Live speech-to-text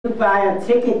buy a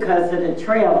ticket because of the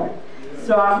trailer.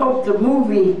 So I hope the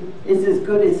movie is as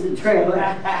good as the trailer.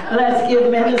 Let's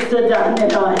give Minister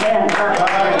Diamond a hand.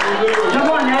 Come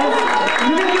on,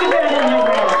 you can do better than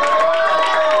that.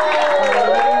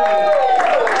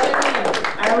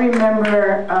 I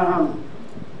remember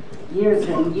years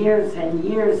and years and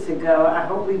years ago, I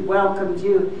hope we welcomed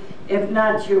you. If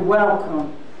not, you're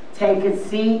welcome. Take a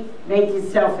seat, make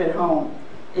yourself at home.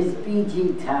 It's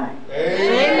BG time.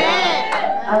 Amen.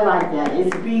 I like that.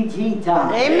 It's BG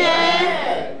time.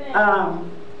 Amen.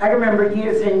 I remember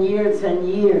years and years and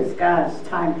years. Gosh,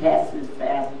 time passes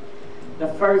fast. The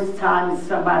first time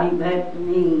somebody let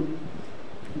me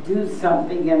do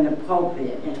something in the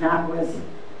pulpit, and I was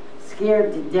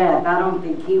scared to death. I don't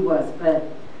think he was, but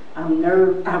I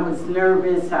was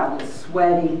nervous. I was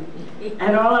sweaty,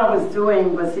 and all I was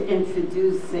doing was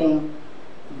introducing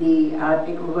I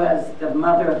think it was the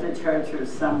mother of the church or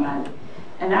somebody.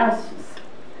 And I was just,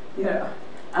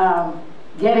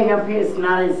 getting up here is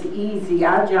not as easy.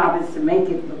 Our job is to make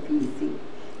it look easy.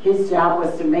 His job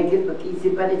was to make it look easy,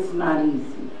 but it's not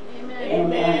easy. Amen.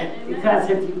 Amen. Because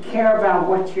if you care about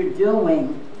what you're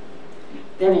doing,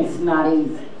 then it's not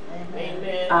easy.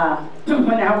 Amen.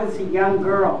 When I was a young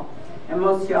girl, and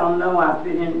most of y'all know I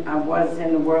was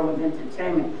in the world of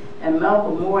entertainment, and Melba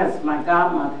Moore is my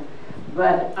godmother.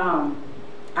 But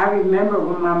I remember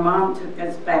when my mom took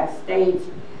us backstage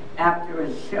after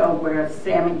a show where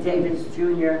Sammy Davis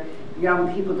Jr.,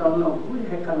 young people don't know who the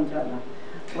heck I'm talking about,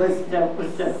 was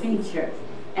the feature.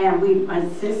 And my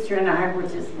sister and I were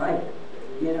just like,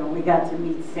 we got to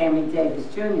meet Sammy Davis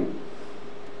Jr.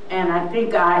 And I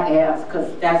think I asked,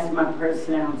 because that's my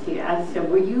personality, I said,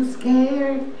 were you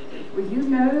scared? Were you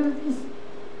nervous?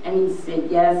 And he said,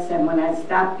 yes, and when I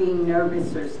stop being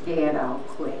nervous or scared, I'll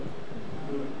quit.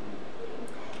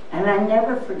 And I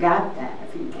never forgot that.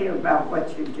 If you care about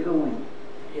what you're doing,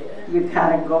 you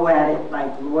gotta go at it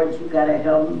like, Lord, you gotta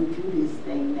help me do this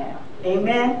thing now.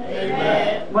 Amen?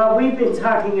 Amen. Well, we've been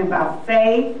talking about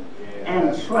faith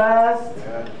and trust,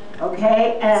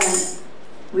 okay? And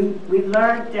we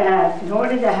learned that in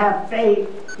order to have faith,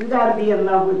 you gotta be in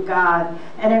love with God.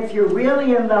 And if you're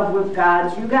really in love with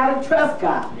God, you gotta trust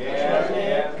God.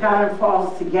 It kind of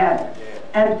falls together.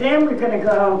 And then we're gonna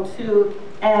go to,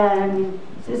 and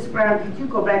Sis Brown, could you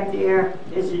go back there?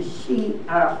 There's a sheet,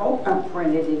 I hope I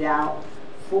printed it out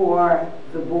for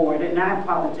the board, and I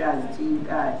apologize to you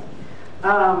guys.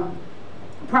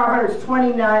 Proverbs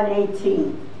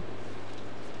 29:18.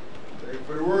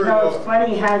 It's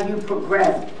funny how you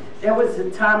progress. There was a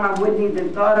time I wouldn't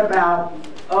even thought about,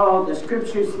 the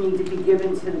scriptures need to be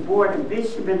given to the board, and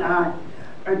Bishop and I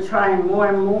are trying more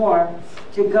and more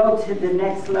to go to the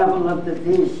next level of the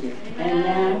vision.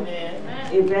 Amen. Amen.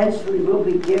 Eventually we'll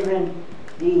be given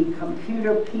the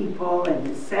computer people and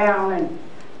the sound and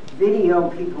video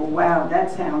people. Wow,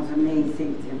 that sounds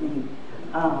amazing to me.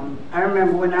 I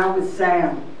remember when I was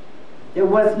sound, there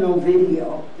was no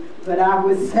video, but I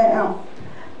was sound.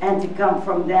 And to come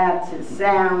from that to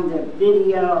sound and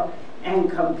video and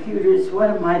computers, what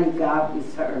a mighty God we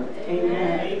serve.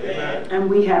 Amen. Amen. And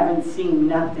we haven't seen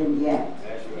nothing yet.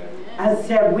 I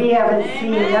said we haven't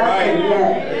seen nothing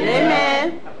yet.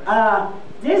 Amen.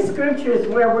 This scripture is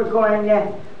where we're going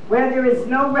next. Where there is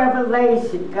no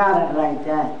revelation, God, I like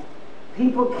that.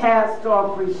 People cast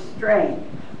off restraint.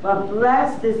 But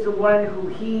blessed is the one who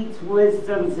heeds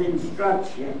wisdom's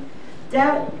instruction.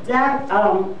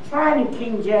 Try in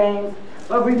King James,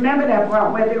 but remember that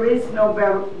part, where there is no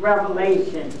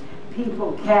revelation,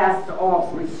 people cast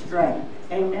off restraint.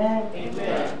 Amen?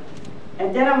 Amen.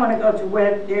 And then I want to go to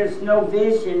where there's no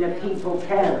vision, the people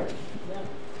perish.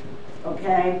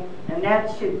 Okay? And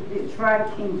that should be, try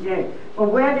King James. But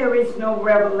where there is no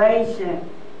revelation,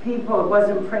 people, it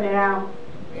wasn't printed out.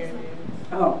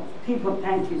 Oh, people,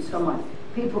 thank you so much.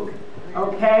 People,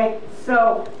 okay?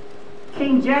 So,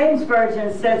 King James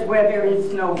Version says where there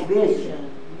is no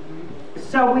vision.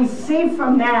 So we see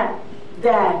from that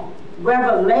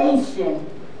revelation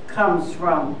comes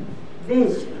from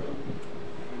vision.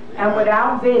 And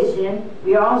without vision,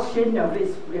 we all should know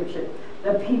this scripture,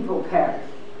 the people perish.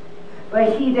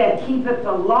 But he that keepeth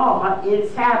the law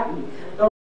is happy. The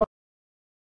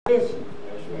vision.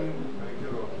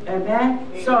 Amen?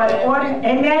 So in order,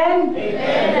 amen?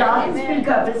 Amen. Y'all can speak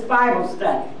up, it's Bible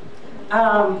study.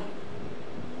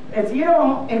 If you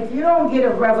don't get a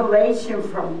revelation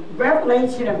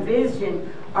and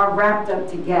vision are wrapped up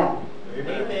together.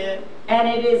 Amen. And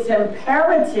it is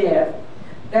imperative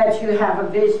that you have a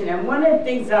vision. And one of the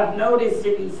things I've noticed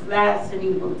in these last and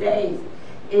evil days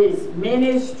is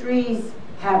ministries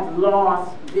have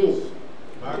lost vision.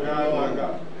 My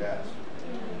God, yes.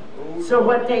 So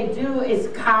what they do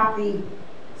is copy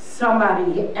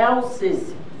somebody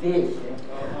else's vision.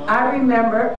 I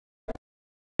remember,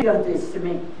 this to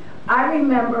me. I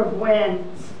remember when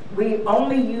we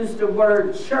only used the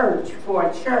word church for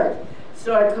a church.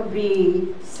 So it could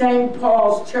be St.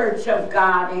 Paul's Church of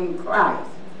God in Christ.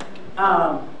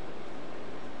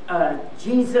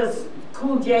 Jesus,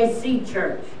 Cool JC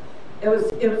Church.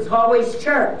 It was always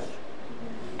church.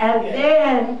 And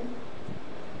then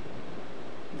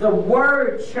the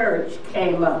word church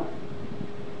came up.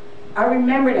 I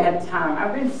remember that time.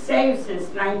 I've been saved since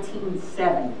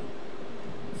 1970.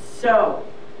 So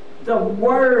the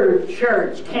word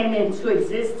church came into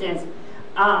existence.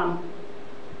 Our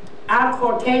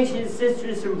Caucasian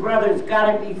sisters and brothers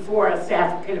got it before us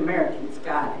African Americans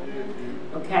got it.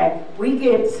 Okay? We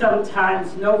get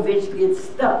sometimes, Novich gets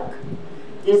stuck.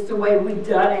 This is the way we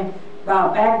done it.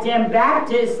 Well, back then,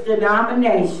 Baptist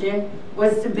denomination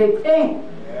was the big thing.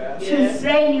 To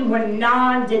say you were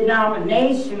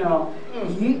non-denominational,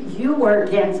 you were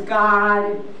against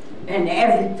God and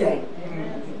everything.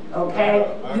 Okay?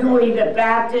 You were either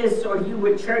Baptist or you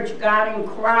were Church of God in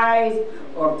Christ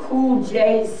or Cool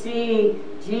JC,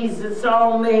 Jesus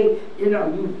only. You know,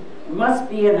 you must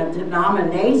be in a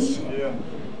denomination. Yeah.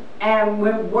 And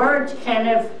when words,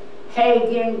 Kenneth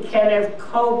Hagin, Kenneth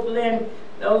Copeland,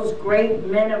 those great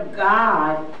men of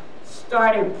God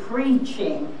started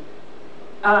preaching,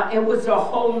 it was a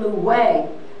whole new way,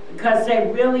 because they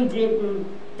really didn't,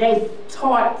 they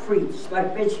taught preach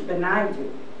like Bishop and I do.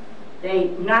 They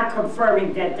not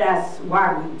confirming that that's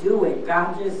why we do it.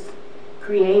 God just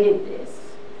created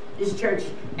this church.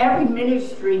 Every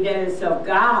ministry that is of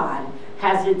God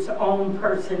has its own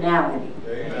personality.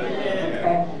 Amen.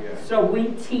 Okay? So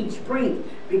we teach preach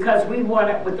because we want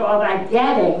it with all that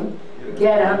getting,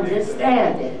 get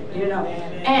understanding, you know.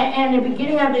 And the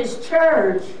beginning of this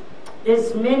church,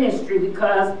 this ministry,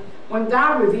 because when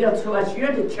God revealed to us,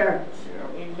 you're the church.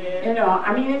 You know,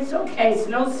 I mean, it's okay. It's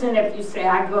no sin if you say,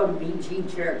 I go to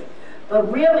BG Church.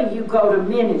 But really, you go to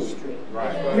ministry.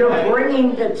 Right. You're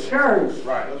bringing the church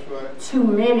to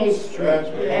ministry.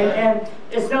 And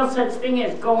there's no such thing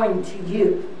as going to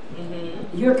you.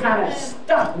 You're kind of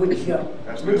stuck with you.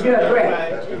 Would you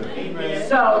agree?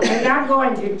 So you're not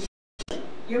going to church.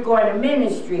 You're going to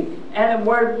ministry. And the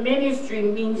word ministry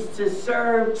means to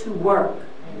serve, to work.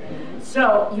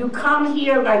 So you come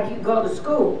here like you go to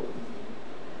school.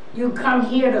 You come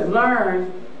here to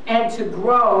learn and to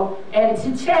grow and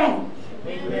to change.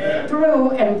 Amen.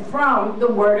 Through and from the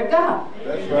Word of God.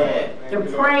 That's right. The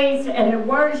praise and the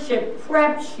worship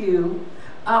preps you.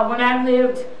 When I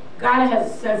lived, God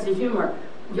has a sense of humor.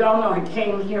 Y'all know I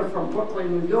came here from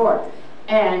Brooklyn, New York,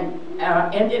 and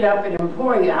ended up in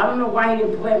Emporia. I don't know why he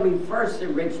didn't plant me first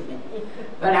in Richmond,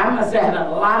 but I must have had a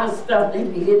lot of stuff that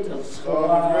needed to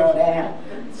slow down.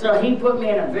 So he put me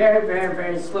in a very, very,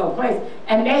 very slow place.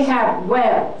 And they had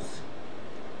wells,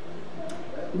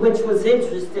 which was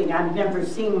interesting. I'd never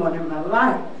seen one in my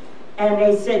life. And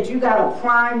they said, you got to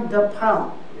prime the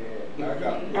pump.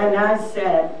 And I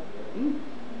said,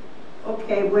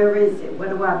 okay, where is it? What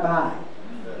do I buy?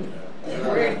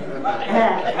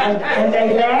 and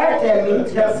they laughed at me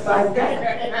just like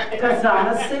that, because I'm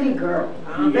a city girl.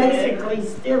 I'm basically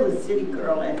still a city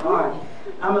girl at heart.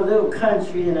 I'm a little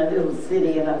country and a little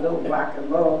city and a little rock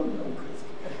and roll.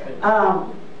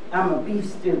 I'm a beef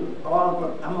stew.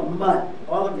 I'm a mutt.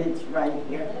 All of it's right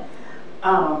here.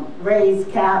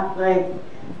 Raised Catholic,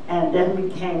 and then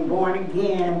became born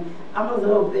again. I'm a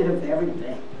little bit of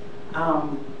everything.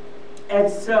 And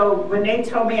so when they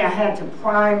told me I had to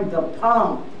prime the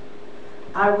pump,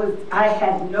 I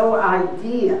had no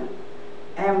idea.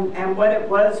 And what it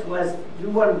was you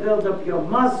want to build up your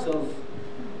muscles,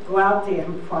 go out there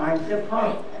and prime the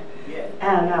pump. Yeah.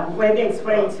 And when they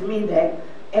explained to me that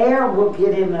air will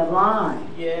get in the line.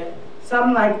 Yeah.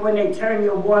 Something like when they turn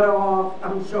your water off,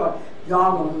 I'm sure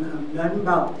y'all don't know nothing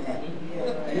about that.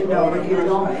 Yeah. You know, when you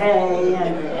don't pay,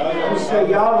 and I'm sure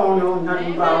y'all don't know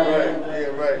nothing about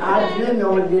it. I do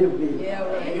know a little bit. Yeah,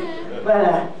 right.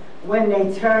 But when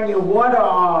they turn your water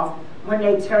off, when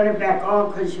they turn it back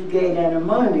on because you gave them the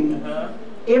money,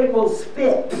 it will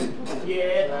spit.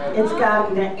 Yeah. It's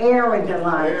got the air in the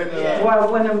line. Yeah.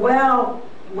 Well, when the well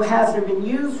hasn't been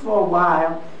used for a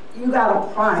while, you got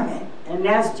to prime it. And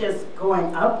that's just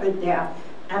going up and down.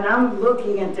 And I'm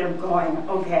looking at them going,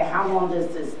 okay, how long does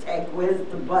this take? Where's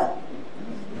the button?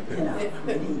 You know,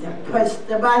 we need to push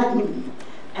the button.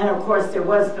 And of course, there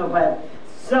was no button.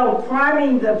 So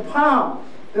priming the pump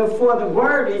before the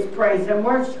word is praise and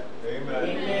worship.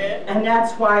 Amen. And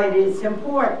that's why it is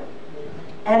important.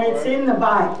 And it's in the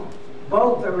Bible.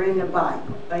 Both are in the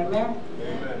Bible. Amen?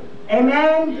 Amen.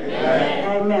 Amen?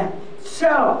 Amen. Amen.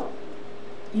 So,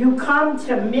 you come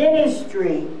to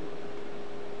ministry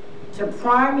to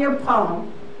prime your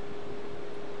pump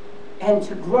and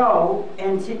to grow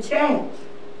and to change.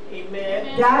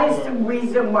 Amen. That is the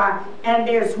reason why. And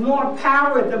there's more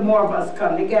power the more of us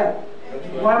come together.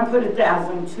 One put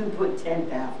 1,000, two put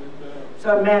 10,000.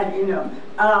 So imagine,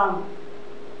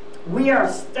 we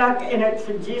are stuck in a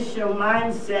traditional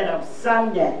mindset of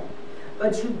Sunday.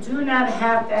 But you do not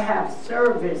have to have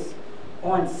service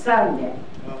on Sunday.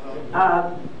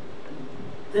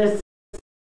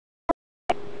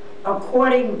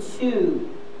 According to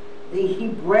the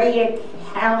Hebraic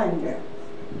calendar,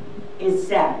 is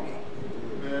Saturday.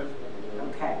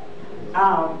 Okay.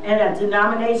 And a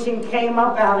denomination came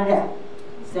up out of that,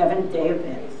 Seventh-day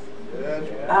Adventist.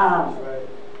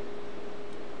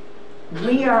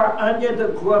 We are under the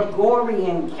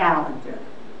Gregorian calendar.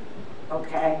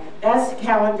 Okay? That's the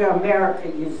calendar America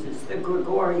uses, the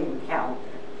Gregorian calendar.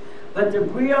 But the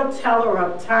real teller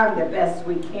of time, the best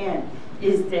we can,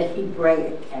 is the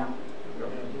Hebraic calendar.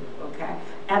 Okay?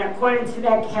 And according to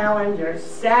that calendar,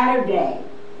 Saturday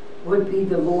would be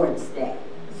the Lord's Day.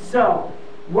 So,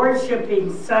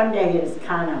 worshiping Sunday is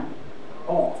kind of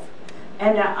off.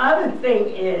 And the other thing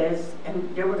is,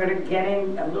 and then we're going to get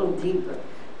in a little deeper,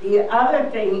 the other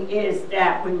thing is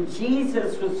that when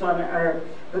Jesus was on earth,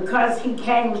 because he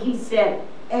came, he said,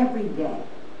 every day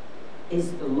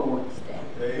is the Lord's Day.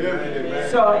 Amen.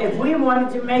 So if we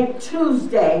wanted to make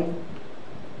Tuesday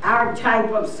our type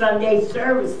of Sunday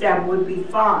service, that would be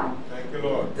fine. Thank you,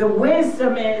 Lord. The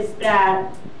wisdom is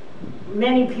that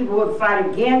many people would fight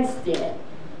against it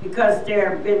because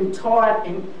they've been taught,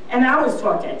 and I was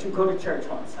taught that you go to church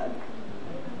on Sunday.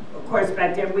 Of course,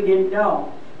 back then we didn't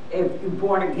know. If you're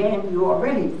born again, you're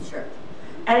already to church.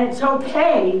 And it's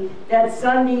okay that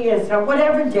Sunday is, or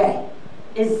whatever day,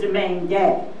 is the main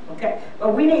day. Okay?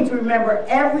 But we need to remember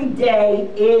every day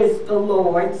is the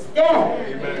Lord's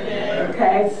day. Amen.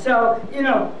 Okay? So, you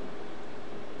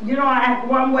don't act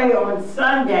one way on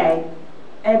Sunday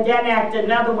and then act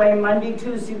another way Monday,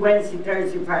 Tuesday, Wednesday,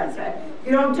 Thursday, Friday, Saturday.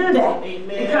 You don't do that. Amen.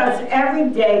 Because every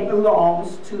day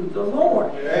belongs to the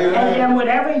Lord. Amen. And then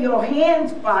whatever your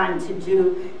hands find to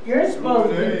do, you're supposed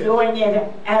to be doing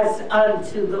it as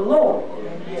unto the Lord.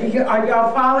 Are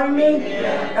y'all following me?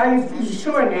 Amen. Are you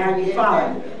sure now you're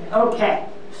following? Okay.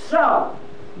 So,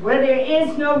 where there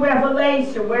is no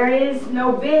revelation, where there is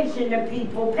no vision, the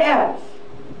people perish.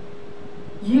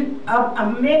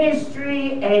 A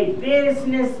ministry, a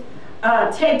business,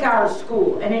 take our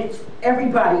school, and it's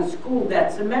everybody's school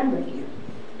that's a member here.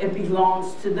 It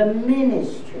belongs to the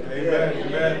ministry. Amen.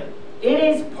 Amen. It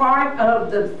is part of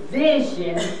the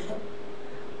vision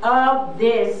of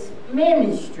this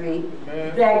ministry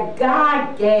that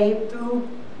God gave through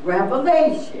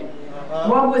revelation.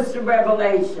 What was the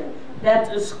revelation?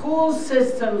 That the school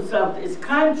systems of this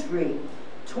country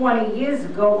 20 years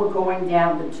ago were going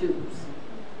down the tubes.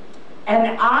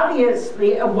 And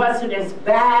obviously it wasn't as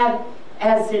bad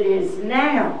as it is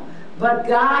now. But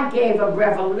God gave a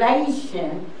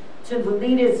revelation to the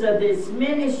leaders of this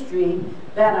ministry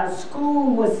that a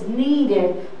school was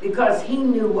needed because he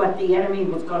knew what the enemy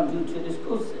was going to do to the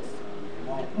school system.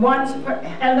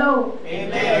 Hello?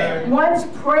 Amen. Once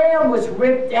prayer was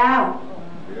ripped out,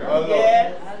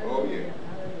 Yes. Oh, yeah.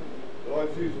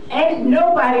 Lord Jesus. and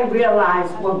nobody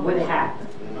realized what would happen.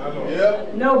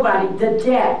 Yep. Nobody, the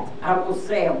depth, I will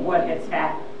say, of what has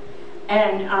happened.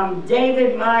 And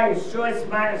David Myers, Joyce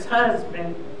Myers'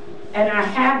 husband, and I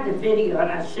have the video,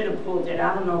 and I should have pulled it.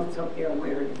 I don't know if it's up there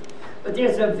where it is. But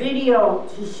there's a video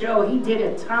to show, he did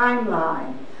a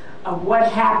timeline of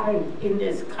what happened in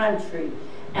this country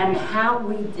and how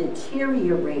we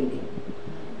deteriorated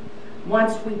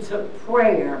once we took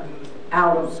prayer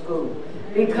out of school.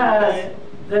 Because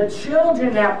the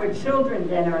children that were children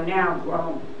then are now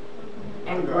grown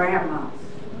and grandmas,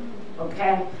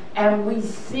 okay? And we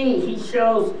see, he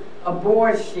shows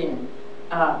abortion,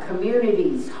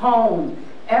 communities, homes,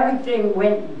 everything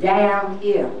went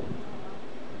downhill.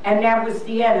 And that was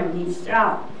the enemy. He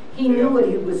stopped. He knew what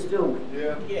he was doing.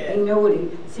 Yeah. He knew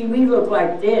what see, we look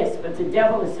like this, but the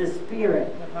devil is a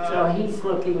spirit. So he's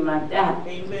looking like that.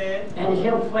 Amen. And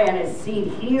he'll plant a seed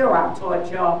here, I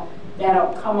taught y'all,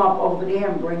 that'll come up over there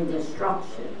and bring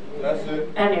destruction. That's it.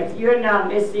 And if you're not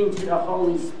listening to the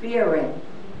Holy Spirit,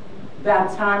 by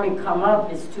the time it come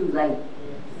up, it's too late.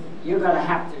 You're going to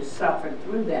have to suffer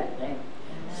through that thing.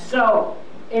 So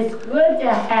it's good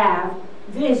to have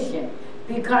vision,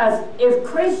 because if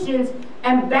Christians,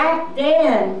 and back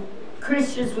then,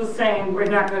 Christians were saying, we're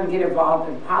not going to get involved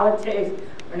in politics,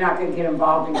 we're not going to get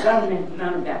involved in government,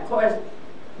 none of that. Of course,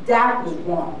 that was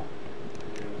wrong.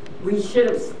 We should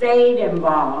have stayed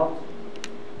involved,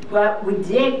 but we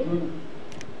didn't.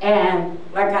 And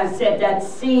like I said, that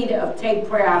seed of take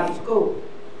prayer out of school.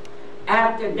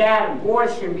 After that,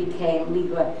 abortion became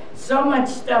legal. So much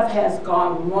stuff has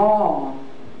gone wrong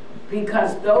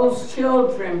because those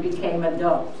children became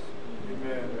adults.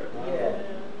 Amen. Yeah.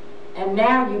 And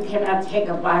now you cannot take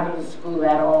a Bible to school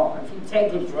at all. If you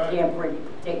take it, That's you right. can't bring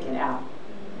it, take it out.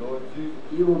 Lord Jesus.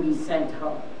 You will be sent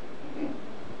home.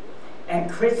 At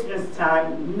Christmas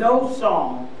time, no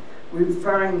song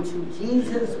referring to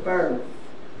Jesus' birth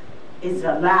is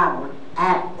allowed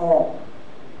at all.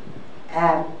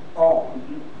 At all.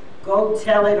 Go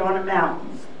tell it on the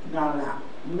mountains. Not allowed.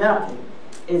 Nothing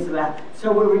is allowed.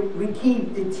 So we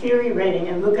keep deteriorating,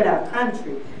 and look at our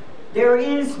country. There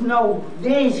is no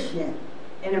vision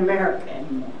in America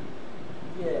anymore.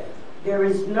 Yeah. There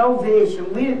is no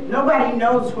vision. Nobody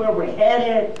knows where we're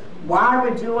headed, why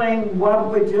we're doing what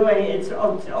we're doing. It's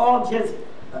all just,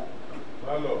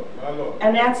 My Lord. My Lord.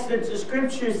 and that's what the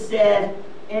scripture said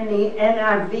in the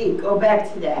NIV. Go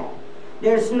back to that.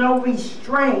 There's no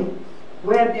restraint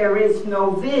where there is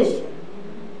no vision.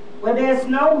 Where there's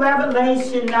no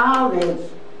revelation knowledge,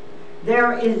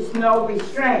 there is no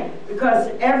restraint,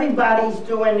 because everybody's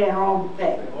doing their own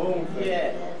thing. Own thing.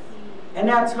 Yeah. And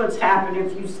that's what's happened.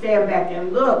 If you stand back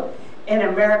and look, in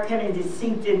America, it has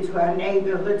seeped into our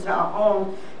neighborhoods, our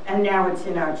homes, and now it's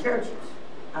in our churches,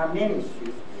 our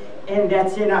ministries. And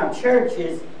that's in our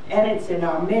churches, and it's in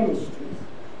our ministries.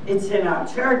 It's in our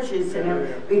churches,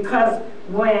 and because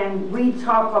when we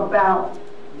talk about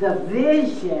the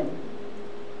vision,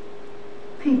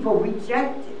 people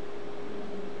reject it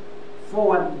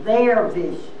for their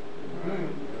vision.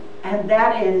 And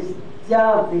that is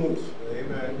the vision.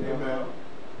 Amen. Amen.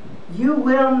 You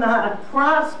will not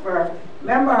prosper.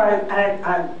 Remember,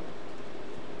 I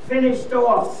finished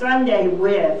off Sunday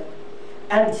with,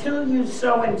 until you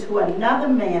sow into another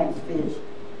man's vision,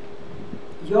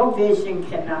 your vision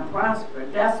cannot prosper.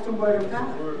 That's the word of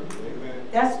God. Amen.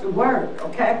 That's the word,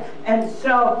 okay? And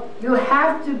so you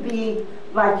have to be,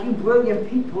 like you brilliant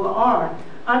people are,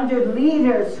 under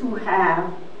leaders who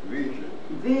have Vision.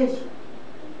 vision.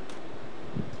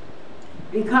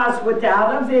 Because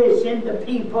without a vision, the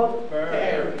people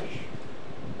Perish.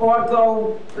 or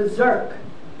go berserk.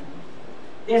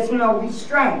 There's no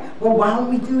restraint. Well, why don't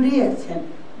we do this?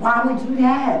 And why don't we do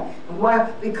that? And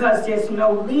why? Because there's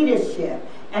no leadership.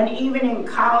 And even in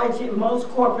college, in most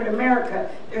corporate America,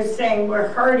 they're saying we're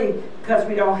hurting because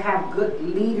we don't have good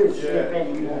leadership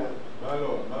anymore. My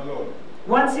Lord. My Lord.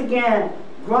 Once again,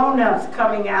 grown-ups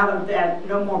coming out of that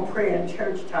no more prayer in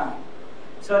church time.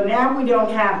 So now we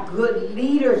don't have good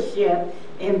leadership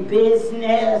in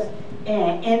business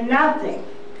and in nothing.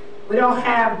 We don't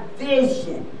have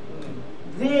vision.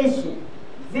 Vision.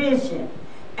 Vision.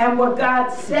 And what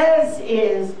God says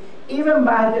is, even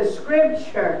by the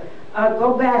scripture,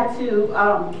 go back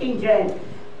to King James,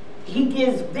 he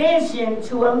gives vision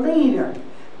to a leader.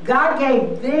 God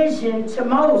gave vision to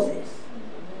Moses.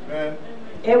 Amen.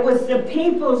 It was the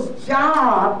people's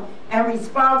job and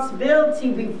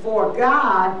responsibility before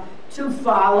God to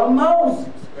follow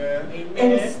Moses. Amen.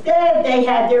 Instead, they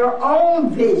had their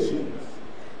own visions.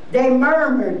 They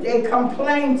murmured, they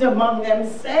complained among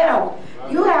themselves.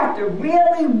 You have to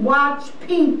really watch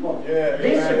people. Yeah,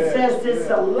 Bishop amen. says this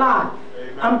a lot.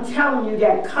 Amen. I'm telling you,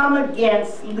 that come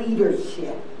against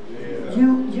leadership. Yeah.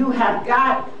 You have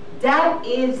got, that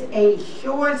is a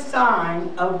sure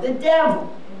sign of the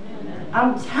devil.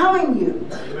 I'm telling you.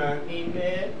 Amen.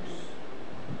 Amen.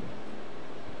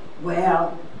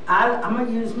 Well, I'm going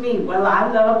to use me. Well,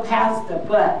 I love pastor,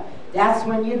 but that's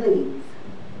when you leave.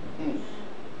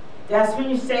 That's when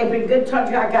you say, been good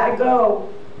talking, I got to go.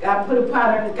 Got to put a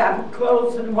pot on it, got to put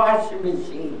clothes in the washing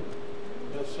machine.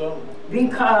 That's so.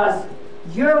 Because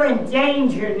you're in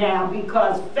danger now,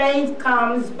 because faith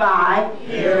comes by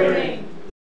Hearing.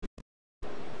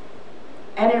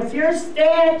 And if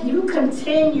you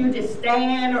continue to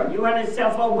stand, or you're on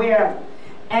self-aware,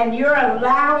 and you're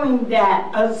allowing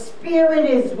that, a spirit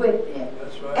is with it.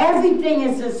 That's right. Everything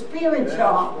is a spirit, That's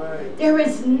y'all. right. There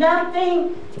is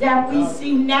nothing that we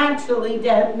see naturally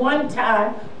that at one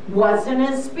time wasn't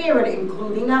a spirit,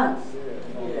 including us.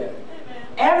 Yeah.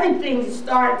 Everything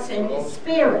starts in the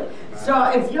spirit. So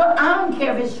if you're, I don't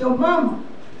care if it's your mama.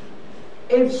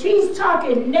 If she's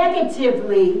talking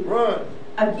negatively, Run.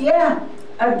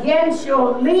 against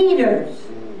your leaders,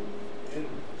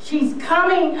 she's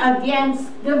coming against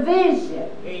the vision.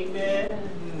 Amen.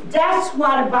 That's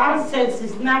why the Bible says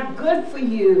it's not good for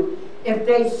you if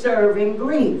they serve in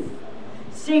grief.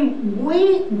 See,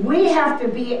 we have to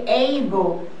be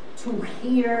able to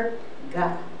hear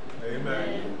God.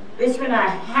 Amen. Bishop and I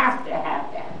have to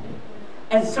have that.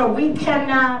 And so we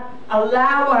cannot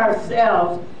allow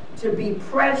ourselves to be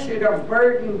pressured or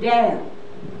burdened down.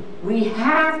 We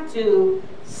have to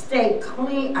stay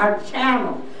clean, our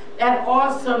channel. That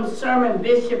awesome sermon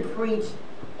Bishop preached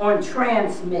on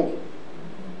transmitting.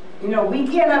 You know, we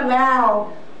can't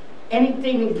allow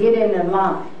anything to get in the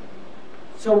line.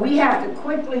 So we have to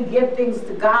quickly give things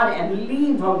to God and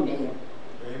leave them there.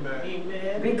 Amen.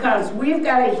 Amen. Because we've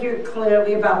got to hear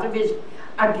clearly about the vision.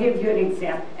 I'll give you an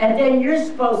example. And then you're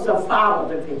supposed to follow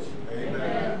the vision.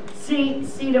 Amen.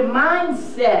 See the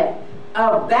mindset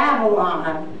of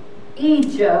Babylon,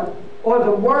 Egypt, or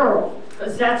the world,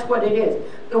 because that's what it is.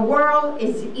 The world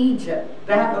is Egypt,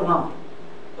 Babylon.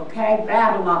 Okay,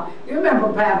 Babylon. You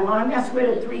remember Babylon? That's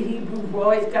where the 3 Hebrew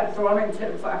boys got thrown into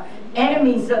the fire.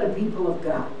 Enemies of the people of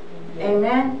God.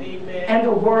 Amen? Amen. And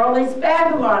the world is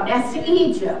Babylon. That's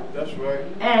Egypt. That's right.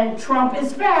 And Trump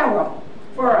is Pharaoh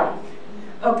for us.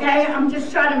 Okay? I'm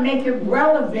just trying to make it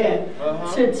relevant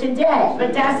to today.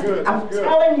 But that's, I'm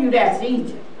telling you, that's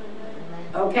Egypt.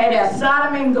 Okay? That's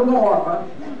Sodom and Gomorrah.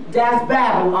 That's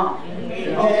Babylon.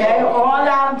 Okay? All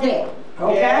out there.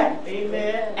 Okay? Yeah.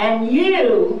 Amen. And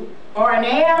you are an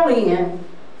alien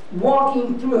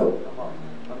walking through.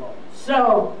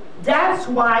 So that's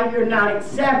why you're not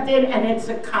accepted, and it's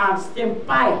a constant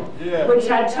fight. Yeah. Which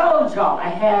I told y'all, I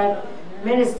had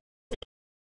ministers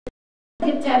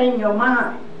get that in your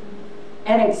mind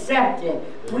and accept it.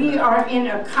 We are in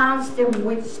a constant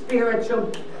with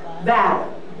spiritual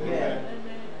battle. Yeah.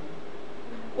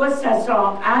 What's that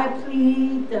song? I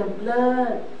plead the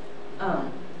blood.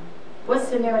 What's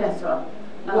the name of that song?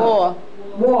 War.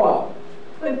 War.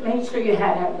 But make sure you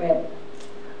have that ready.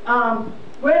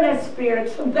 We're in a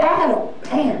spiritual battle.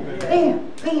 Bam,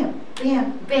 bam, bam,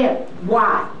 bam, bam.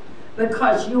 Why?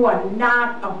 Because you are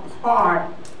not a part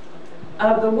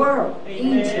of the world.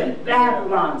 Amen. Egypt,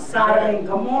 Babylon, Sodom and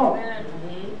Gomorrah.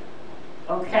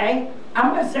 Okay?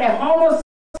 I'm going to say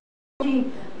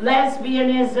homosexuality,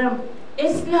 lesbianism,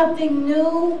 it's nothing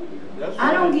new. That's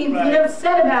I don't right. get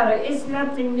upset about it. It's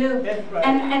nothing new. That's right.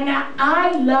 And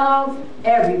I love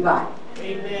everybody.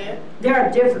 Amen. There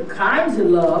are different kinds of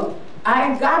love.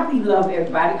 I agape love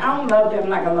everybody. I don't love them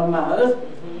like I love my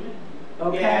husband.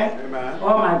 Okay? Yeah. Amen.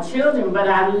 Or my children, but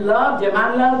I love them.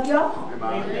 I love y'all.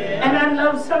 Amen. And I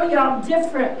love some of y'all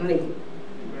differently.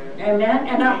 Amen?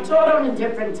 And I'm taught on the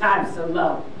different types of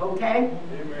love. Okay?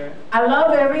 Amen. I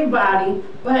love everybody,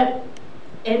 but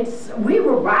we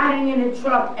were riding in a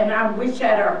truck, and I wish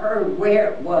I'd have heard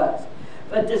where it was.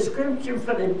 But the scripture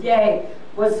for the day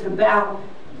was about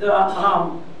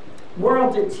the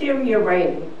world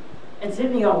deteriorating. It's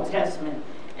in the Old Testament.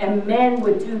 And men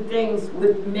would do things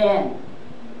with men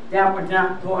that were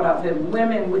not thought of, and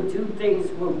women would do things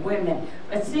with women.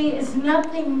 But see, it's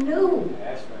nothing new.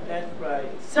 That's right. That's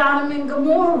right. Sodom and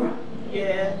Gomorrah.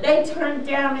 Yeah. They turned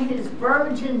down his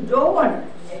virgin daughters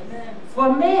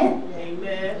for men.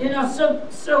 Amen. You know,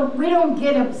 so we don't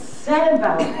get upset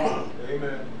about that.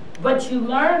 Amen. But you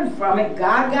learn from it.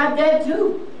 God got that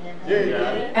too.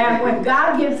 Yeah. And when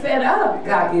God gets fed up,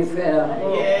 God gets fed up.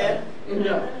 Yeah. You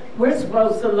know, we're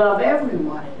supposed to love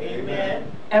everyone.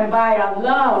 Amen. And by our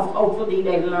love, hopefully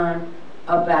they learn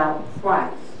about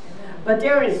Christ. But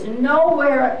there is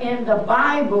nowhere in the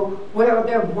Bible where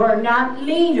there were not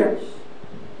leaders.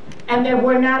 And there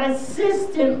were not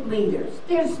assistant leaders.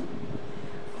 There's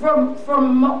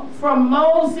from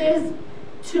Moses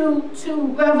to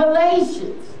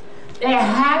Revelations. There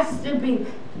has to be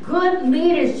good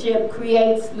leadership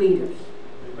creates leaders.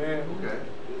 Amen. Okay.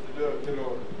 To the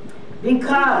Lord.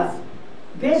 Because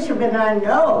Bishop and I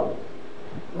know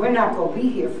we're not going to be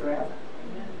here forever.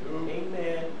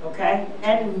 Amen. Okay?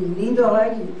 And neither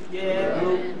are you. Yeah.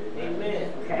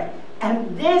 Amen. Okay?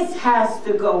 And this has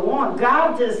to go on.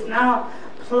 God does not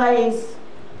place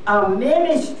a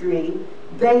ministry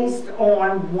based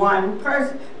on one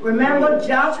person. Remember,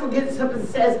 Joshua gets up and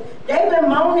says, they've been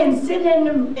moaning,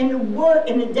 sitting in the wood,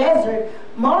 in the desert,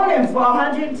 moaning for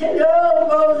 110. Oh,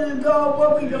 Moses, God,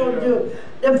 what we going to do?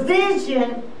 The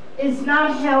vision is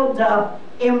not held up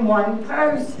in one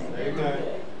person.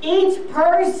 Amen. Each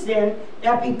person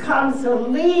that becomes a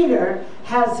leader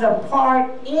has a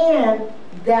part in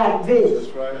that vision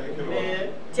That's right. Thank you, Lord.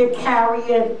 Amen. to carry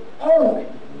it on.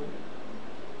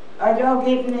 Are y'all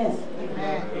getting this?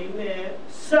 Amen.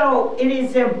 So it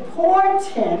is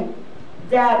important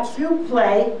that you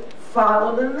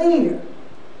follow the leader.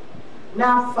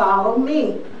 Not follow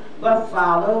me, but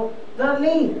follow the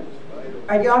leader.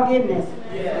 Are y'all getting this?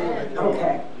 Yeah.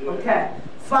 Okay, okay.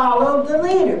 Follow the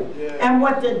leader. Yeah. And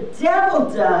what the devil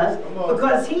does, Come on.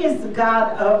 because he is the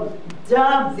God of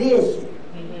division.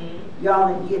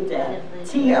 Y'all didn't get that.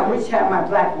 I wish I had my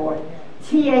blackboard.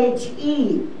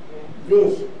 THE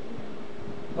vision.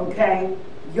 Okay?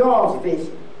 Y'all's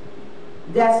vision.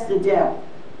 That's the devil.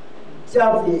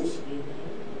 Division.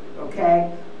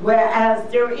 Okay?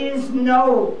 Whereas there is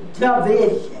no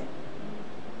division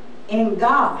in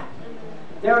God.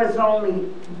 There is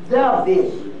only the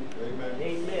vision.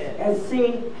 Amen. And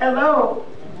see, hello,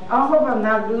 I hope I'm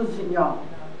not losing y'all.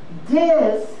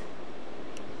 This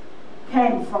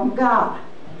came from God.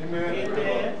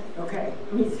 Amen. Okay,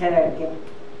 let me say that again.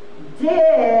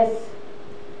 This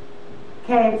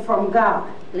came from God.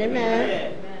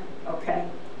 Amen. Okay?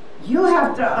 You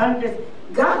have to understand,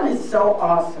 God is so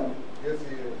awesome. Yes,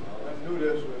 he is. I knew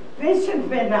that's right.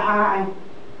 Bishop and I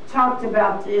talked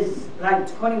about this like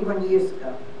 21 years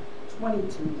ago, 22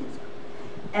 years ago.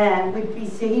 And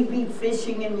he'd be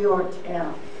fishing in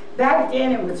Yorktown. Back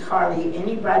then it was hardly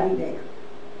anybody there.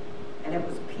 And it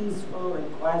was peaceful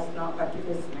and quiet, not like it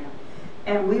is now.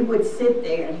 And we would sit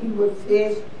there and he would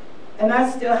fish. And I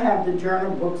still have the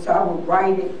journal book, so I would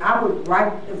write it. I would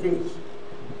write the vision.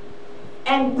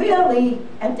 And really,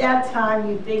 at that time,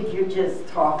 you think you're just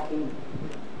talking,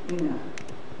 you know.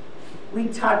 We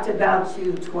talked about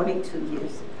you 22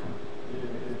 years ago.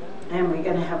 And we're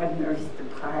going to have a nurse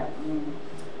department.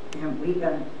 And we're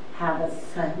going to have a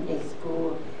Sunday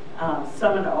school.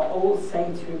 Some of the old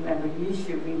saints remember. You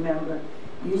should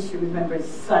remember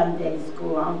Sunday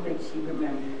school. I don't think she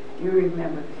remembers. You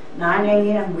remember. 9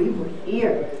 a.m. we were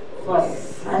here for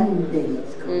Sunday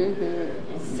school.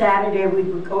 And Saturday we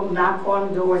would go knock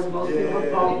on doors. Most people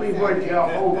thought we were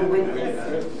Jehovah's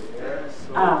Witnesses.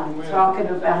 Talking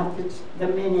about the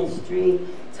ministry,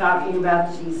 talking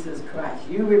about Jesus Christ.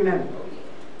 You remember.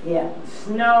 Yeah.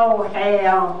 Snow,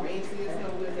 hail.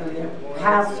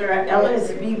 Pastor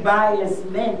LSB bias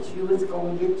meant you was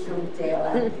going to get your tail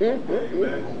out.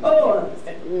 Oh.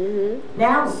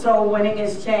 Now soul winning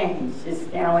has changed. It's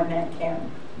now in that camera.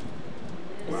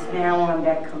 It's now on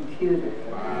that computer.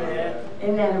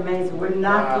 Isn't that amazing? We're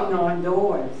knocking on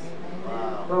doors,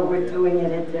 but we're doing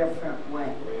it a different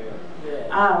way.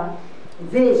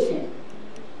 Vision.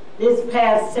 This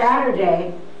past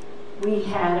Saturday, we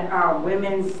had our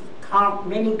women's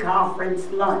mini conference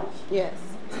lunch. Yes.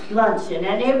 Luncheon,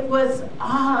 and it was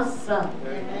awesome.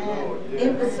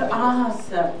 It was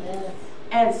awesome.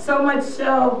 And so much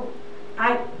so,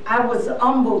 I was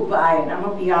humbled by it, I'm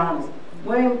going to be honest.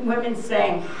 Women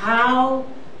saying, how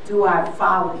do I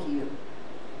follow you?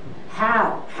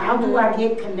 How? How do I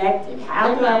get connected?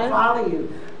 How do I follow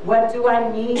you? What do I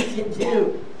need to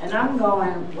do? And I'm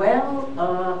going, well,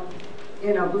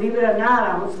 you know, believe it or not,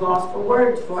 I was lost for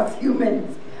words for a few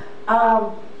minutes.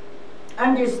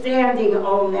 Understanding,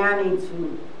 oh, now I need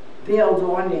to build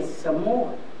on this some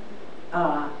more.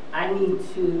 I need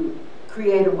to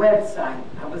create a website.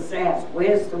 I was asked,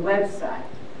 where's the website?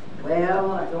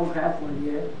 Well, I don't have one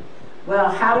yet. Well,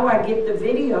 how do I get the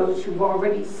videos you've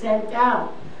already sent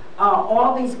out?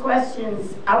 All these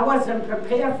questions I wasn't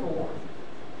prepared for.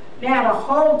 Now, the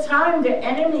whole time the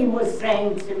enemy was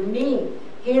saying to me,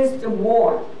 here's the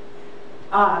war.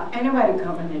 Anybody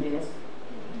coming to this?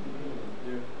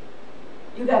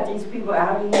 You got these people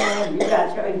out here, and you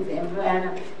got your event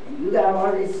planner, and you got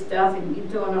all this stuff, and you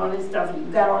doing all this stuff, and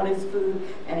you got all this food,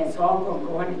 and it's all going to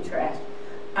go in the trash.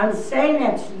 I'm saying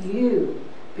that to you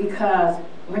because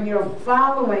when you're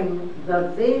following the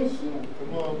vision,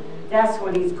 that's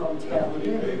what he's going to tell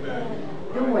you.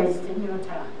 You're wasting your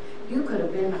time. You could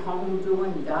have been home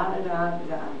doing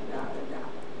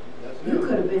da-da-da-da-da-da-da. You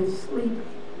could have been sleeping.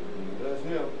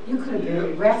 You could have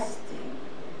been resting.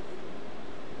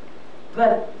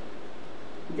 But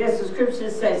there's a scripture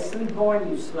that says, sleep on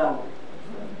you slumber.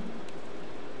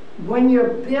 When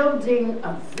you're building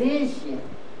a vision,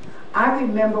 I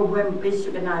remember when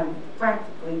Bishop and I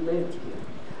practically lived here.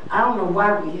 I don't know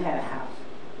why we had a house.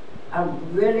 I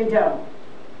really don't.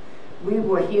 We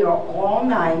were here all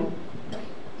night,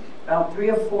 about 3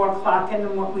 or 4 o'clock in the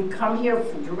morning. We come here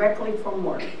directly from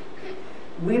work.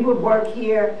 We would work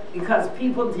here because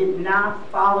people did not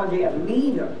follow their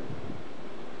leader.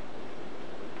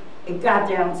 It got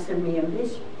down to me and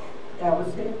Bishop. That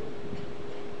was it.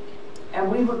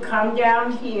 And we would come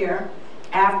down here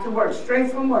after work,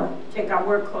 straight from work, take our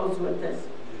work clothes with us,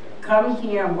 come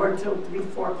here and work till 3,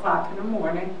 4 o'clock in the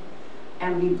morning,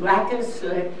 and be black as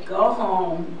soot, go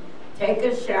home, take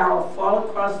a shower, fall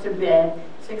across the bed.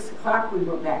 6 o'clock we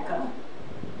were back up.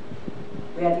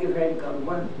 We had to get ready to go to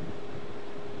work.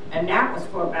 And that was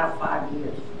for about 5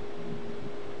 years.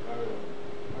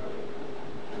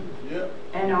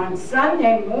 And on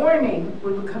Sunday morning,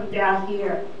 we would come down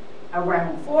here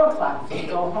around 4 o'clock. So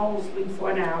go home, sleep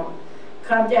for an hour,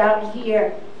 come down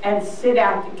here, and sit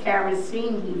out the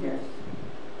kerosene heaters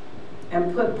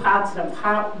and put pots of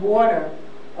hot water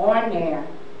on there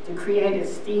to create a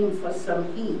steam for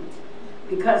some heat,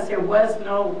 because there was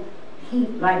no heat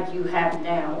like you have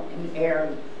now in air.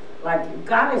 Like,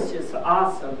 God is just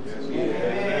awesome. He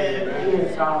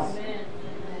is awesome.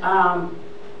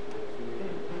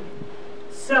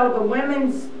 So the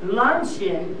women's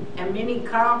luncheon and mini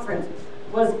conference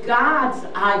was God's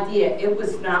idea. It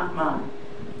was not mine.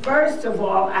 First of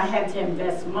all, I had to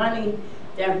invest money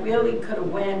that really could have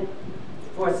went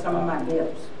for some of my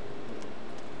bills.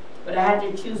 But I had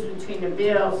to choose between the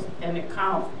bills and the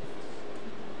conference.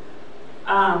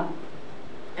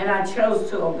 And I chose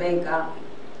to obey God.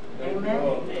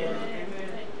 Amen.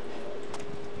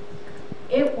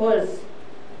 It was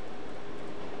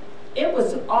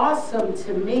awesome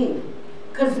to me,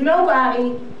 because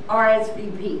nobody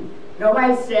RSVP.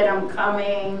 Nobody said, I'm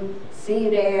coming, see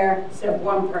you there, except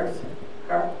one person,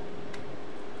 her.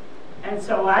 And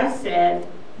so I said,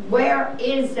 where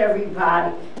is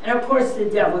everybody? And of course the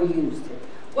devil used it.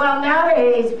 Well,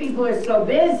 nowadays people are so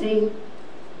busy,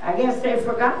 I guess they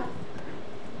forgot.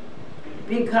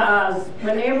 Because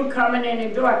when they were coming in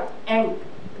the door, and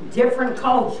different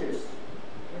cultures,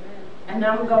 and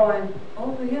I'm going,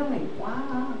 oh really,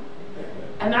 wow.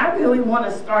 And I really want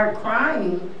to start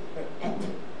crying. And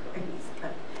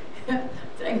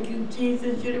thank you,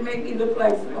 Jesus, you didn't make me look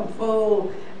like some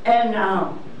fool. And,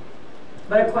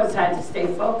 but of course I had to stay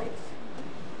focused.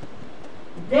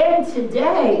 Then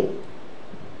today,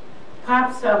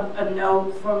 pops up a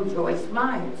note from Joyce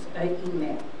Myers, an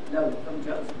email note from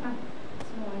Joyce Myers.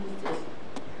 So what is this?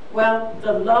 Well,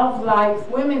 the Love Life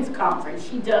Women's Conference,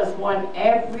 she does one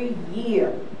every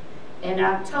year in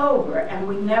October, and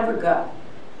we never go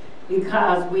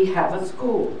because we have a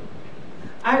school.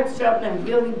 I heard something that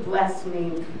really blessed me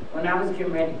when I was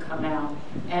getting ready to come out,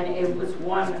 and it was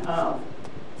one of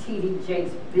T.D.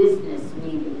 Jakes' business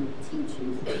meeting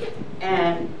teachings.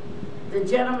 And the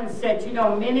gentleman said, you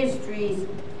know, ministries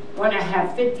want to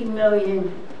have 50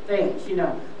 million things. You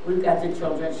know, we've got the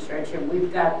children's church, and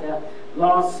we've got the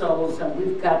lost souls, and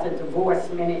we've got the divorce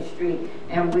ministry,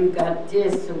 and we've got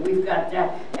this, and we've got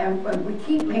that. And we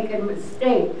keep making a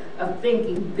mistake of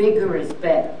thinking bigger is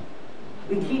better.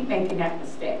 We keep making that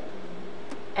mistake.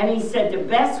 And he said the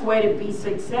best way to be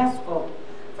successful,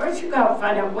 first you got to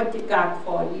find out what did God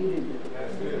call you to do.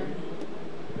 That's it.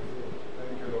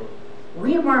 Thank you, Lord.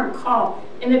 We weren't called.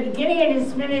 In the beginning of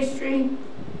this ministry,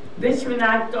 Bishop and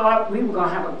I thought we were going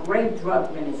to have a great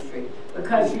drug ministry,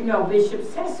 because you know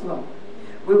Bishop's testimony.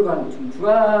 We were going to do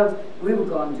drugs, we were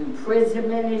going to do prison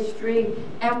ministry,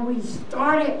 and we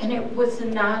started and it was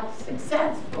not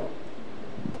successful.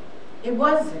 It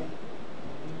wasn't.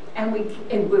 And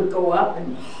it would go up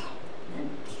and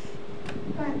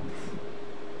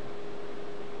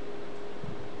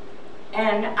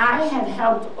I had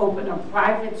helped open a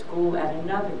private school at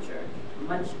another church,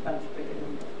 much, much bigger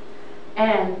than this.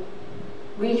 And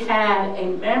we had a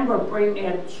member bring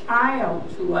their child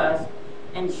to us,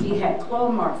 and she had claw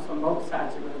marks on both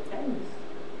sides of her face.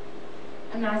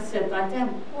 And I said like that,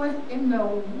 what in the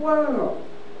world?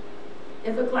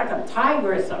 It looked like a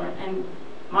tiger or something. And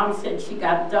Mom said she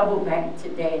got double banked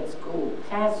today at school.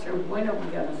 Pastor, when are we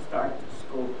going to start the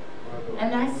school?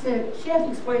 And I said, she had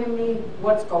to explain to me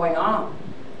what's going on.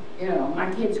 You know,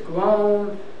 my kid's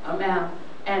grown, I'm out.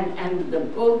 And the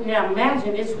book, now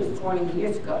imagine this was 20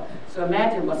 years ago. So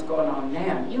imagine what's going on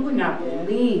now. You would not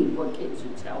believe what kids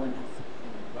are telling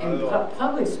us. In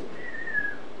public school,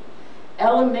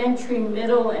 elementary,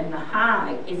 middle, and the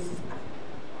high, it's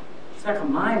like a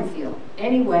minefield.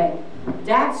 Anyway,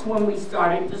 that's when we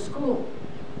started the school.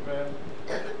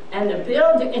 And the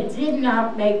building, it did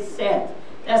not make sense.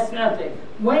 That's nothing.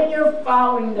 When you're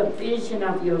following the vision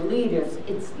of your leaders,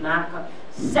 it's not going.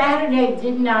 Saturday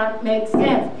did not make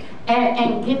sense.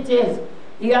 And get this,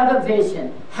 the other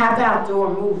vision, have outdoor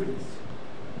movies.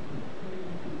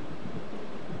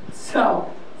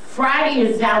 So, Friday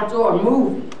is outdoor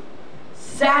movie.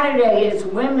 Saturday is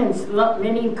women's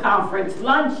mini conference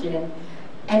luncheon.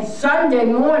 And Sunday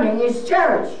morning is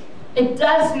church. It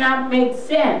does not make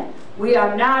sense. We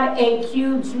are not a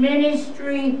huge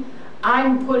ministry.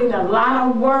 I'm putting a lot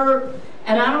of work,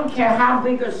 and I don't care how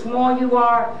big or small you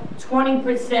are,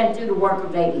 20% do the work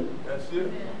of 80. That's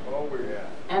it. All we have.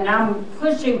 And I'm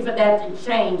pushing for that to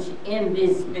change in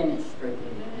this ministry.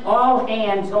 All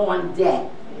hands on deck.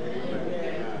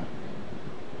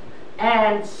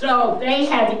 And so they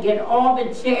had to get all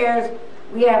the chairs.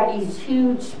 We have these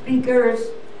huge speakers.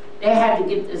 They had to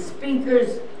get the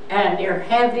speakers, and they're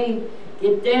heavy.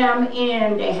 get them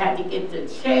in, they had to get the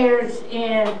chairs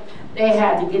in, they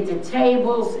had to get the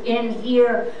tables in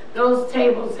here. Those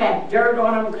tables had dirt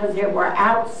on them because they were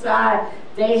outside.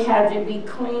 They had to be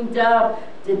cleaned up.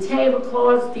 The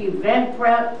tablecloths, the event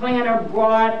planner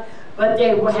brought, but they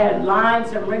had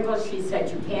lines and wrinkles. She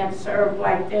said, you can't serve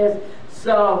like this.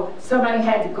 So somebody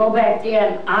had to go back there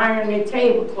and iron the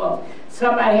tablecloth.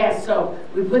 So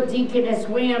we put Deaconess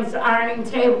Williams ironing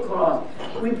tablecloth.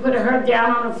 We put her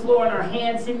down on the floor on her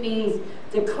hands and knees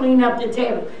to clean up the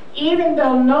table. Even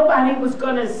though nobody was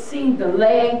going to see the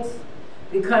legs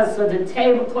because of the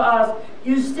tablecloths,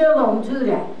 you still don't do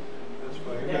that.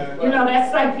 You know,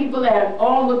 that's like people that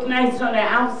all look nice on the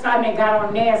outside and they got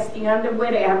on nasty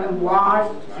underwear they haven't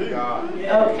washed.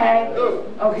 Okay?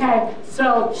 Okay?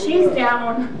 So she's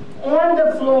down on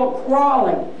the floor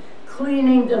crawling,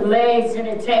 cleaning the legs and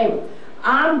the table.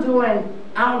 I'm doing,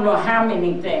 I don't know how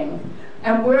many things,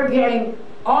 and we're getting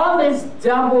all this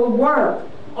double work.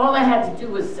 All I had to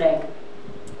do was say,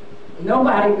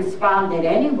 nobody responded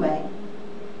anyway.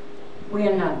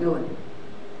 We're not doing it.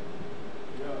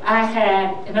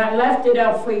 And I left it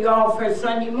up for y'all for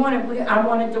Sunday morning. I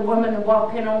wanted the woman to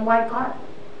walk in on white carpet.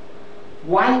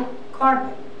 White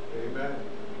carpet. Amen.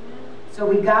 So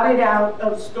we got it out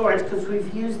of storage because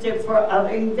we've used it for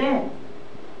other events.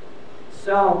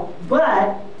 So,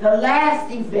 but the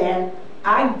last event,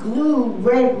 I glued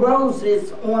red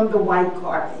roses on the white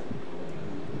carpet.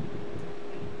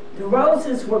 The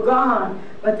roses were gone,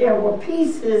 but there were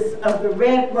pieces of the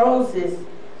red roses,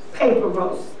 paper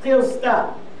roses, still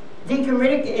stuck. Deacon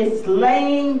Riddick is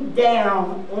laying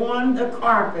down on the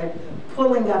carpet,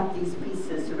 pulling up these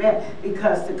pieces of red,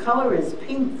 because the color is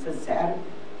pink for Saturday.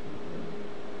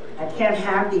 I can't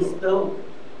have these little,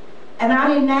 and I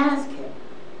didn't ask him.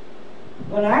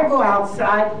 When I go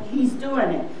outside, he's doing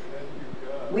it.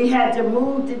 We had to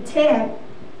move the tent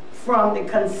from the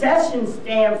concession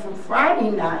stand from Friday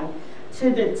night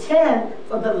to the tent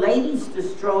for the ladies to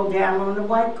stroll down on the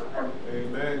white carpet.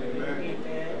 Amen, amen.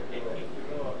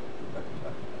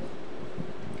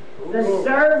 The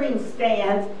serving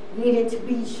stands needed to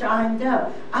be shined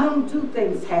up. I don't do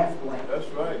things halfway. That's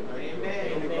right.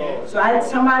 Amen. So I had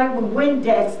somebody with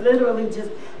Windex literally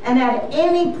just, and at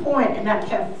any point, and I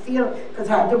kept feeling, because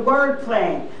I had the word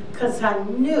playing, because I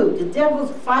knew the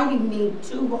devil's fighting me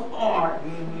too hard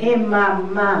in my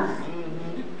mind.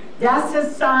 That's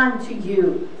a sign to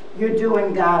you you're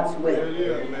doing God's will.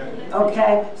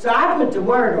 Okay? So I put the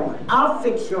word on. I'll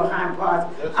fix your hind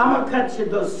parts. I'm going to cut you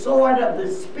the sword of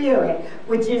the Spirit,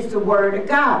 which is the word of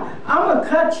God. I'm going to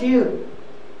cut you.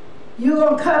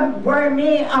 You're going to burn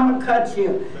me, I'm going to cut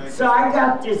you. So I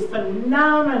got this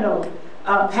phenomenal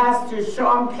Pastor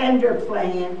Sean Pender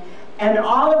playing, and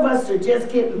all of us are just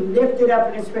getting lifted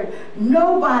up in the Spirit.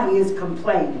 Nobody is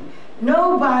complaining.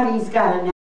 Nobody's got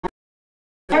an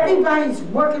Everybody's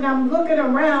working. I'm looking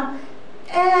around.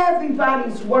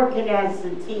 Everybody's working as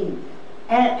a team.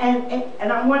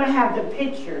 And I want to have the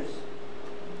pictures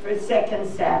for second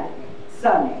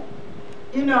Sunday.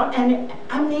 You know, and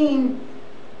I mean,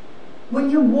 when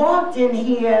you walked in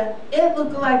here, it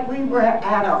looked like we were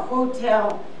at a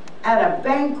hotel, at a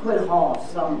banquet hall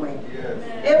somewhere.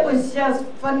 Yes. It was just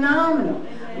phenomenal.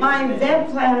 My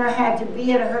event planner had to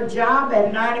be at her job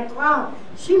at 9 o'clock.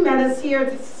 She met us here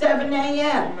at 7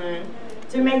 a.m.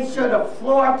 to make sure the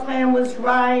floor plan was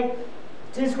right.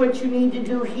 This is what you need to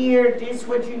do here. This is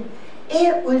what you...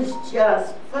 It was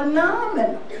just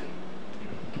phenomenal.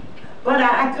 But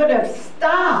I could have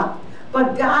stopped.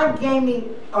 But God gave me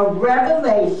a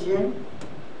revelation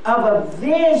of a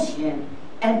vision,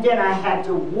 and then I had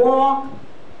to walk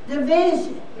the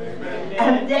vision. Amen.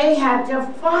 And they had to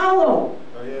follow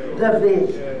the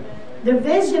vision. The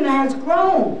vision has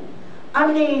grown.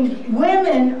 I mean,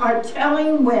 women are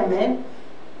telling women,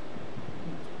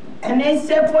 and they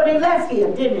said before they left here,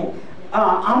 didn't they?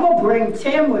 I'm going to bring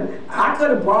Tim with, I could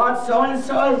have brought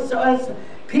so-and-so and so-and-so.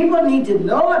 People need to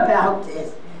know about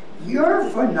this. You're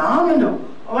phenomenal.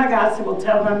 Oh my God, I said, well,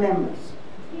 tell my members.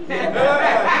 Yeah,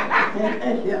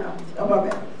 tell my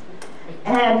members.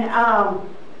 And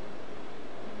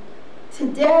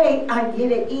today I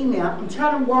get an email. I'm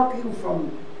trying to walk you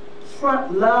from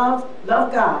love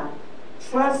God,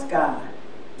 trust God.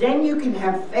 Then you can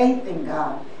have faith in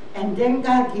God. And then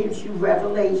God gives you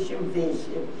revelation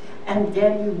vision. And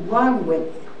then you run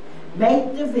with it.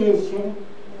 Make the vision.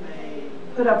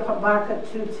 Put up Habakkuk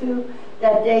 2:2,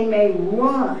 that they may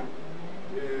run.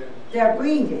 They're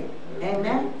reading.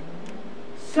 Amen?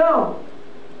 So,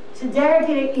 today I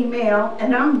get an email,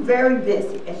 and I'm very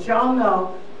busy. As y'all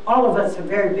know, all of us are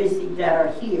very busy that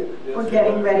are here. We're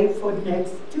getting ready for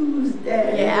next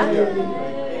Tuesday. Yeah.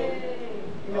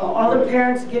 You know, all the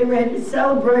parents getting ready to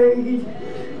celebrate.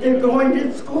 They're going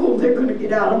to school. They're going to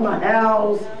get out of my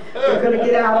house. They're going to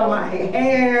get out of my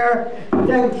hair.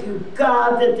 Thank you,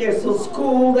 God, that there's a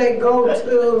school they go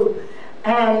to.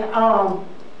 And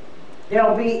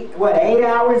there'll be, 8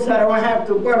 hours? I don't have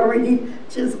to worry.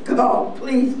 Just go.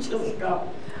 Please, just go.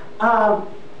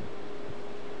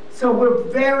 So we're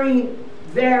very,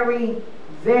 very,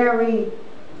 very,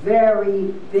 very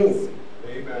busy.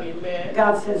 Amen. Amen.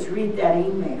 God says, read that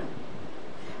email.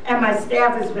 And my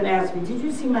staff has been asking me, did you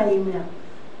see my email?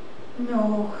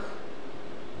 No.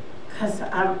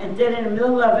 And then in the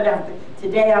middle of it,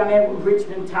 today I met with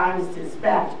Richmond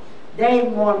Times-Dispatch. They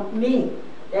want me.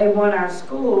 They want our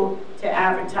school to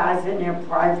advertise in their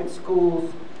private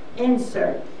schools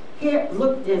insert. Here,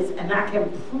 look this, and I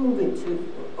can prove it to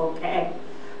you, okay?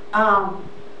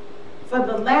 For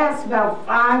the last about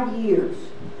 5 years,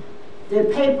 the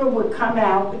paper would come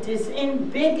out with this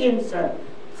big insert,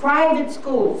 private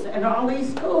schools and all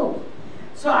these schools.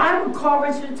 So I would call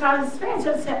Richmond Times-Dispatch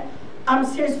and say, I'm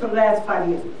serious, for the last 5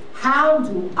 years. How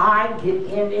do I get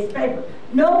in this paper?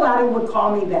 Nobody would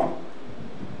call me back.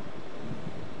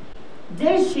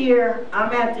 This year,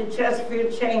 I'm at the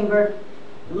Chesterfield Chamber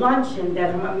luncheon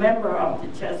that I'm a member of the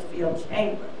Chesterfield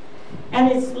Chamber. And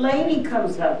this lady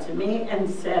comes up to me and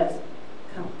says,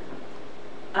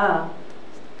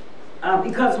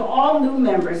 because we're all new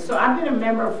members, so I've been a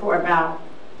member for about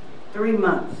 3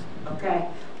 months, okay?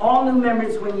 All new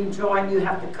members, when you join, you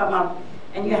have to come up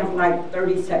and you have like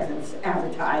 30 seconds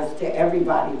advertised to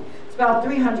everybody. It's about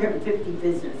 350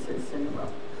 businesses in the room.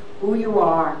 Who you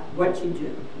are, what you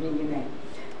do, and your name.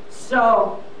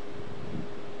 So,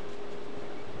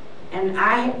 and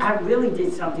I really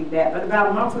did something bad, but about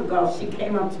a month ago, she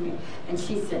came up to me and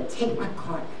she said, take my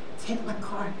card, take my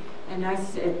card. And I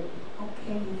said,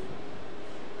 okay.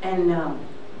 And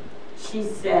she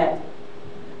said,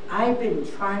 I've been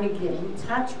trying to get in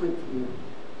touch with you.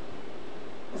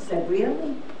 I said,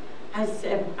 really? I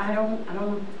said, I don't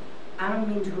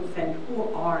mean to offend.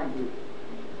 Who are you?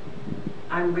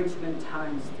 I'm Richmond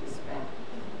Times-Dispatch.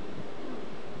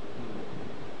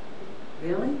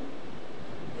 Really?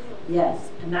 Yes,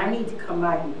 and I need to come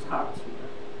by and talk to you.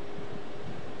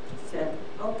 She said,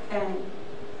 okay.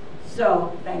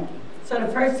 So, thank you. So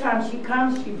the first time she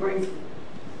comes, she brings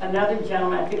another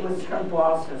gentleman, I think it was her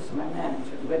boss or my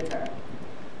manager, with her.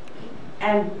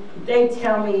 And they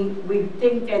tell me, we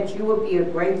think that you would be a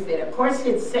great fit. Of course,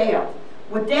 it's sales.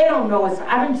 What they don't know is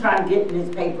I've been trying to get in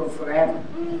this paper forever.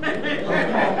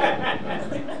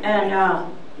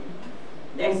 And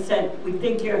they said, we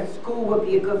think your school would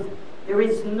be a good fit. There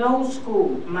is no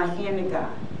school, my hand to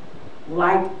God,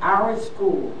 like our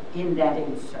school in that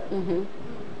insert. Mm-hmm.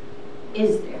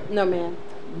 Is there? No, ma'am.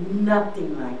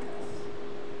 Nothing like us.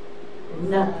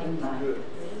 Nothing like us.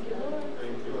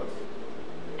 Thank you.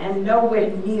 And nowhere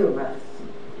near us.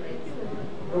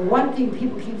 The one thing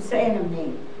people keep saying to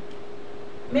me,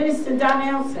 Minister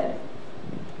Donnell said it.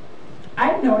 I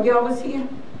didn't know y'all was here.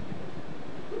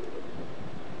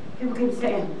 People keep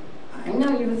saying, I didn't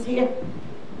know you was here.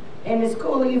 In the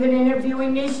school, even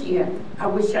interviewing this year. I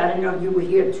wish I didn't know you were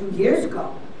here 2 years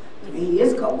ago, 3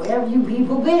 years ago. Where have you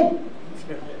people been?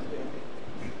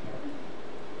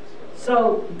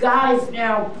 So God is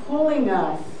now pulling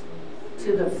us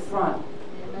to the front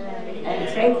and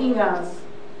taking us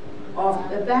off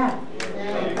the back.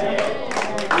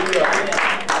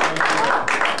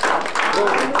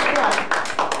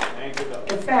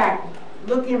 In fact,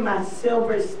 look at my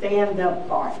silver stand-up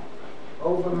part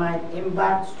over my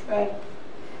inbox tray,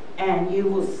 and you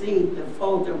will see the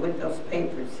folder with those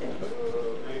papers in it.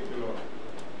 Thank you, Lord.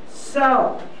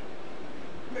 So,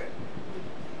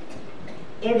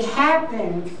 it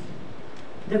happens,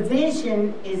 the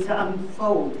vision is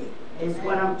unfolding, is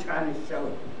what I'm trying to show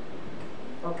you.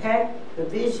 Okay? The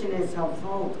vision is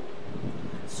unfolding.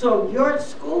 So your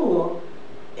school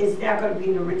is now going to be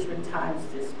in the Richmond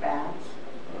Times-Dispatch.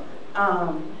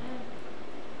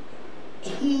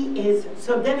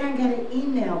 So then I got an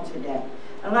email today.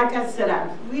 And like I said, I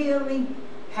really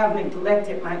have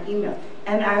neglected my email.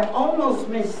 And I almost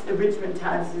missed the Richmond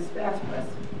Times-Dispatch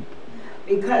person.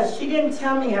 Because she didn't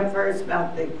tell me at first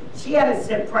about she had to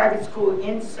set private school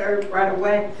insert right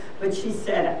away, but she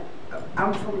said,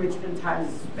 I'm from Richmond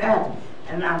Times-Dispatch,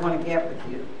 and I want to get with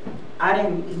you. I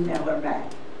didn't email her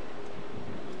back.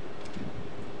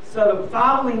 So the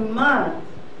following month,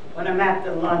 when I'm at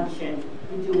the luncheon,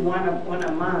 we do one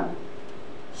a month,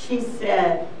 she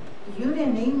said, you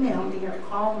didn't email me or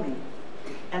call me,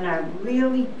 and I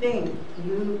really think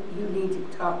you need to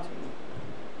talk to me.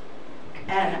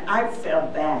 And I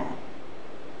felt bad.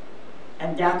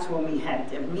 And that's when we had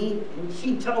to meet. And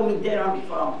she told me that on the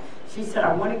phone. She said,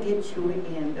 I want to get you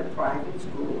in the private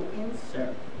school in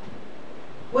Surrey.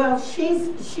 Well,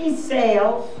 she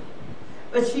sales,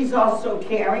 but she's also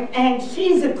caring, and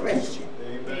she's a Christian.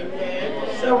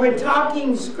 Amen. So we're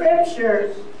talking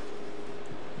scriptures.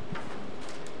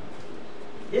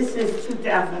 This is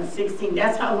 2016.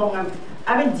 That's how long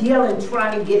I've been dealing,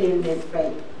 trying to get in this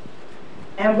faith.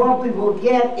 And what we will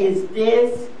get is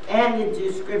this and the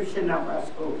description of our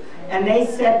school. And they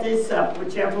set this up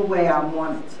whichever way I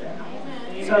want it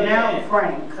to. So now I'm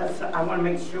praying because I want to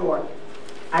make sure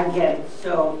I get it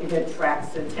so it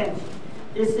attracts attention.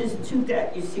 This is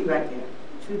you see right there,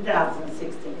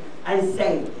 2016. I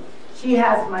saved it. She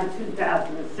has my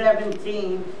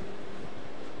 2017.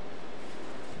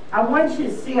 I want you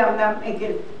to see I'm not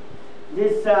making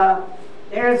this up.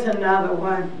 There's another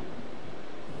one.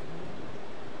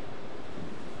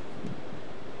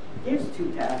 Here's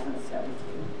 2017.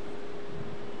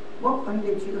 What one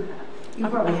did you have? You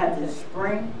probably had the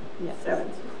spring, Yes.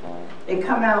 17. They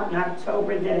come out in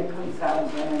October, then it comes out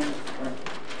again in the spring.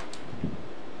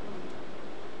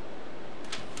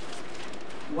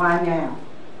 Why now?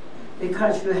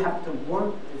 Because you have to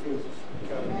work the vision.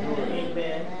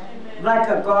 Amen. Like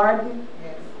a garden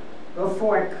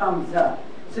before it comes up.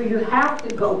 So you have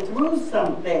to go through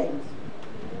some things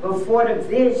before the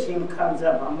vision comes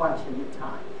up. I'm watching the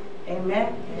time.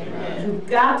 Amen? Amen. You've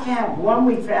got to have one.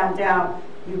 We found out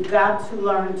you've got to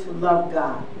learn to love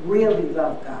God, really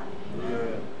love God.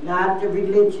 Yeah. Not the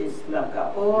religious love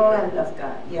God. Oh, I love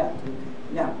God. Yeah.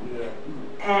 No. Yeah.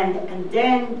 And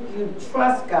then you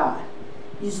trust God.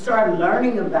 You start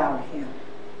learning about Him.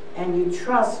 And you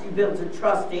trust, you build a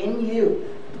trust in you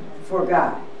for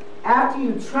God. After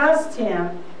you trust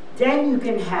Him, then you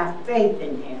can have faith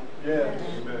in Him. Yeah.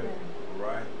 Amen.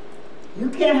 Right. You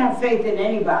can't have faith in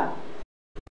anybody.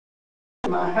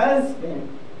 My husband,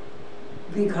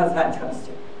 because I trust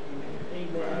him.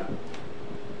 Amen.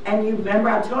 And you remember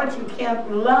I taught you can't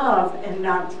love and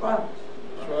not trust.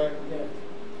 That's right.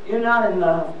 You're not in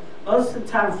love. Most of the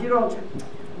times you don't.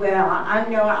 Well, I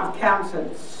know I've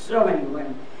counseled so many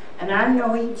women, and I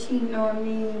know he cheating on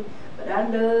me, but I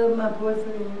love my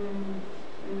boyfriend.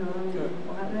 You know,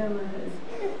 I love my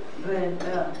husband.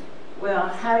 But well,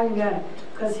 how you got it?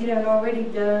 Because he done already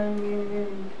done it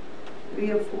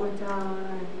 3 or 4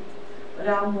 times. But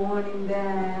I want him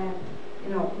back.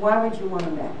 You know, why would you want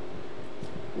him back?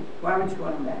 Why would you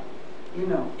want him back? You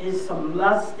know, there's some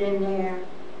lust in there,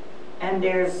 and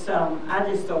there's some, I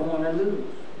just don't want to lose.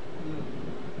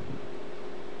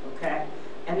 Okay?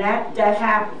 And that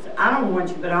happens. I don't want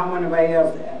you, but I don't want anybody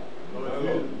else to have.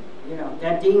 You know,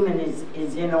 that demon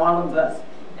is in all of us,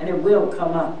 and it will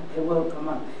come up. It will come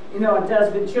up. You know, it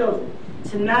does with children.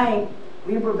 Tonight,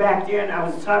 we were back there, and I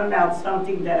was talking about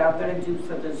something that I'm going to do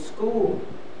for the school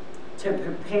to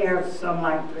prepare some,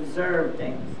 like, preserved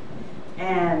things.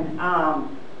 And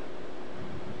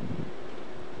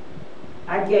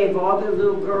I gave all the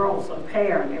little girls a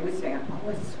pear, and they were saying, oh,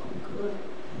 it's so good.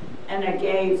 And I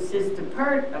gave Sister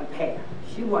Pert a pear.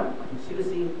 She wanted one. She was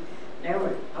eating. They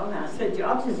were, oh, I said,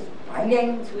 y'all just bite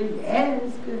into it. Yeah,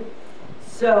 it's good.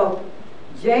 So,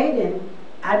 Jaden,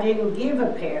 I didn't give a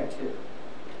pear to.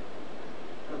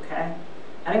 Okay?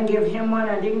 I didn't give him one.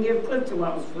 I didn't give Clifton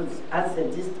one. I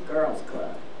said, this is the girls'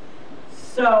 club.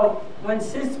 So, when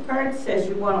Sister Pert says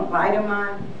you want to bite of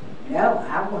mine, no,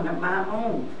 I wanted my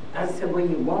own. I said, well,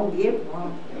 you won't get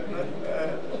one.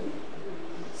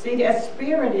 See, that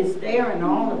spirit is there in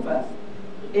all of us.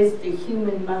 It's the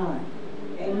human mind.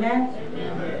 Amen?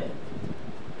 Amen.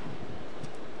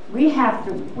 We had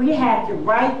to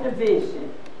write the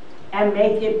vision and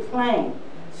make it plain.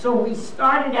 So we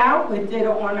started out with it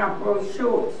on our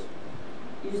brochures.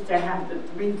 Used to have the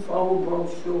 3-fold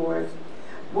brochures.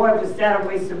 Boy, was that a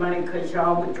waste of money because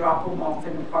y'all would drop them off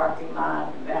in the parking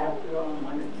lot, the bathroom,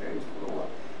 on the church floor.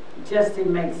 It just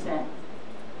didn't make sense.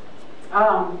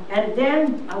 And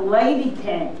then a lady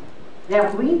came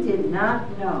that we did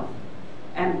not know.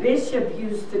 And Bishop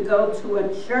used to go to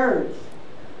a church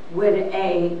with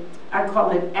I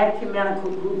call it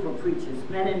ecumenical group of preachers,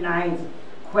 Mennonites,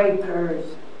 Quakers,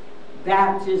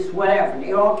 Baptists, whatever.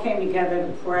 They all came together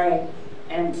to pray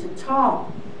and to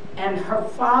talk. And her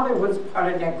father was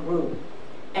part of that group.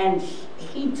 And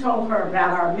he told her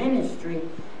about our ministry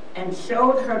and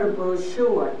showed her the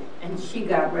brochure, and she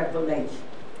got revelation.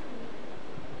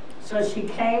 So she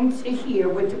came to here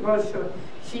with the brochure.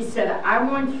 She said, I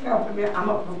want your permission. I'm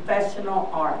a professional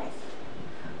artist.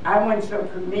 I want your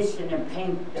permission to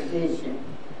paint the vision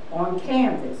on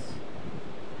canvas.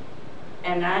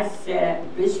 And I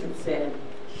said, Bishop said,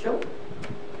 sure.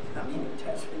 I mean,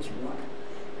 touch what you want.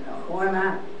 You know, going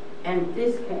on, and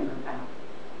this came about.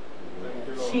 Thank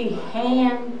you, Lord. She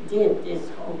hand did this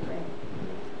whole thing.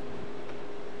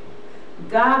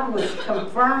 God was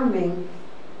confirming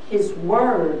his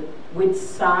word with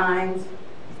signs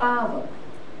following.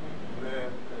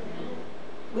 Amen.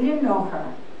 We didn't know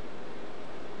her.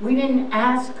 We didn't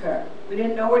ask her. We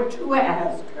didn't know what to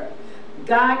ask her.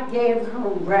 God gave her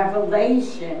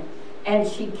revelation, and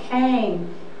she came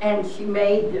and she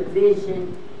made the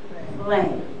vision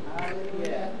plain.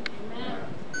 Yeah.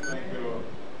 Thank you, Lord.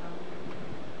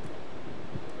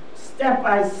 Step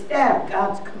by step,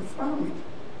 God's confirming.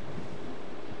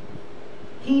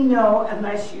 He know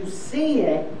unless you see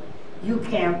it, you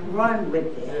can't run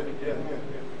with Yeah, it. yeah, yeah,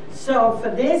 So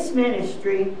for this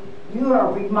ministry, you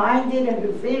are reminded of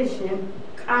the vision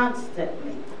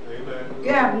constantly. yeah. Amen.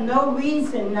 You have no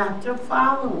reason not to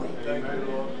follow it. Thank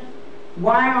you, Lord.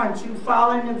 Why aren't you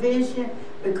following the vision?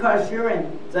 Because you're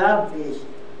in the vision.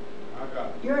 I got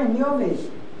it. You're in your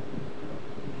vision.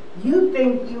 You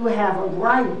think you have a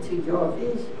right to your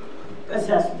vision, because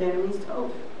that's what the enemy's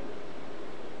told you.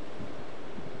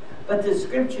 But the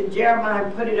scripture, Jeremiah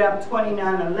put it up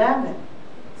 29:11,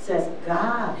 says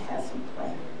God has a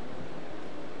plan.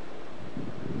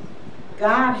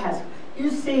 God has, you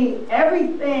see,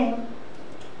 everything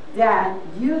that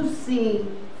you see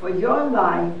for your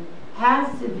life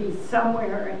has to be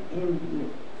somewhere in you.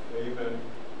 Amen.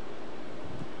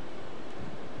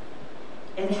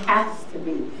 It has to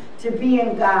be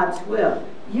in God's will.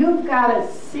 You've got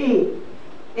to see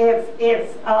if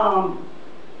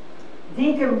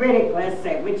Deacon Riddick, let's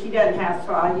say, which he doesn't have,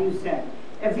 so I'll use him.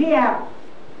 If he have,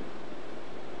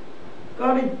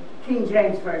 go to King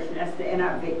James Version, that's the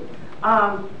NIV.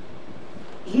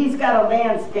 He's got a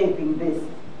landscaping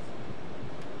business.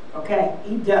 Okay,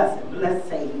 he does it. Let's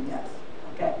say he does.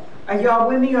 Okay, are y'all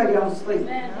with me or y'all asleep?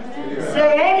 Amen.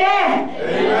 Say amen.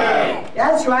 Amen.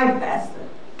 That's right, Pastor.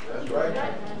 That's right.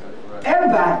 That's right.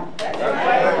 Everybody. That's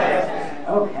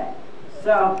right. Okay.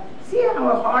 So, see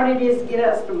how hard it is to get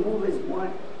us to move as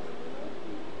one?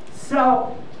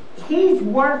 So, he's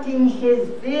working his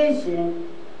vision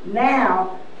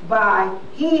now by,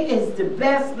 he is the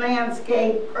best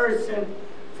landscape person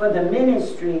for the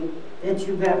ministry that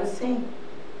you've ever seen.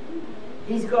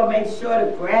 He's going to make sure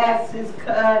the grass is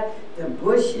cut, the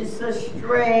bushes are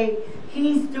straight.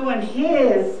 He's doing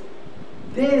his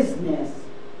business,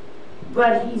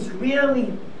 but he's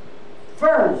really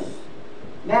first,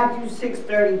 Matthew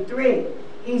 6:33,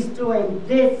 he's doing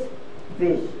this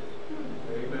vision.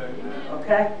 Amen.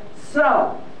 Okay?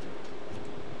 So,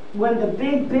 when the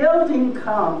big building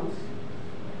comes,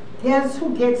 guess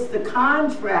who gets the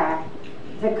contract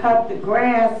to cut the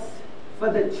grass for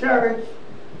the church,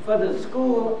 for the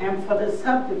school, and for the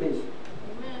subdivision?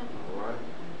 All right.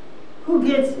 Who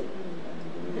gets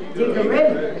it? Deacon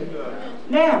Riddick.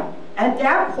 Now, at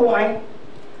that point,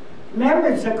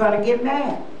 members are going to get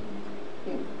mad.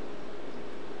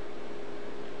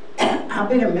 I've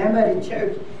been a member of the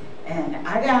church, and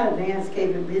I got a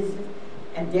landscaping business,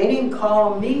 and they didn't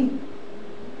call me.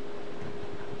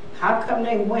 How come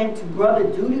they went to Brother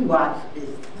Duty Watch's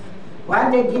business?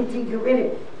 Why did they get Deacon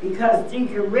Riddick? Because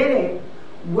Deacon Riddick,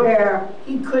 where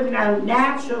he could not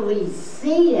naturally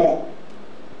see it,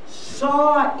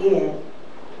 saw it,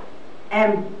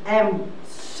 and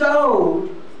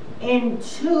sowed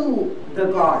into the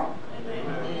garden,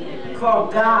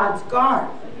 called God's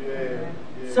garden. Yeah.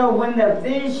 So when the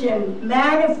vision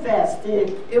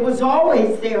manifested, it was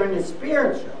always there in the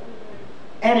spiritual.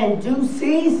 And in due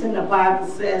season, the Bible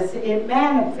says, it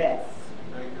manifests.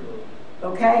 Thank you,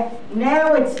 Lord. Okay?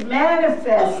 Now it's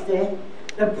manifested.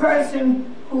 The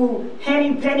person who,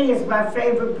 Henny Penny is my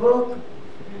favorite book.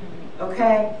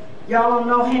 Okay? Y'all don't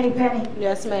know Henny Penny?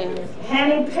 Yes, ma'am.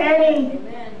 Henny Penny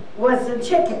was a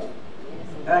chicken.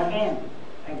 A hen,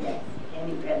 I guess.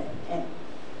 Henny Penny. Hen.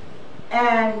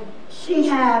 And she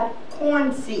had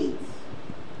corn seeds.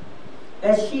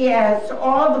 And she asked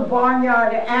all the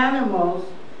barnyard animals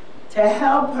to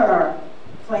help her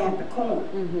plant the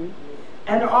corn.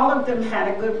 And all of them had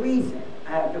a good reason.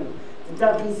 The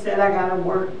ducky said, I gotta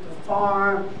work the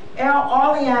farm. And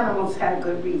all the animals had a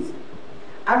good reason.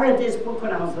 I read this book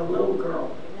when I was a little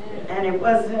girl. And it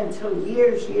wasn't until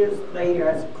years later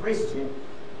as a Christian,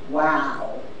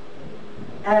 wow.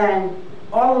 And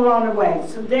all along the way.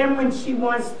 So then when she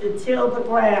wants to till the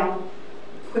ground,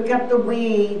 pick up the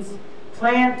weeds,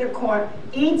 plant the corn,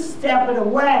 each step of the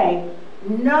way,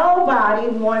 nobody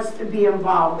wants to be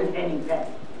involved with anything.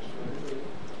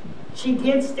 She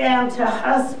gets down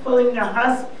to pulling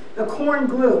the corn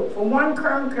glue. For one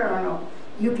corn kernel,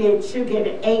 she'll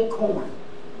get 8 corn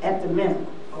at the minimum,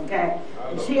 okay?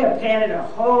 And she had planted a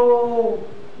whole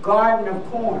garden of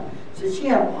corn. So she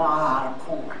had a lot of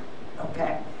corn,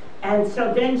 okay? And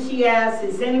so then she asked,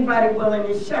 is anybody willing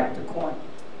to shuck the corn?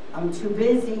 I'm too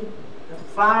busy. The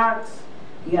fox,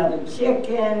 the other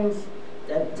chickens,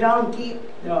 the donkey,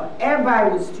 no,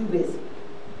 everybody was too busy.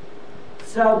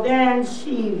 So then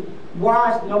she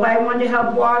washed, nobody wanted to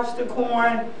help wash the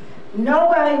corn.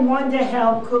 Nobody wanted to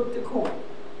help cook the corn.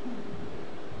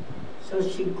 So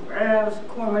she grabs the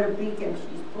corn with a beak and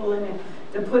she's pulling it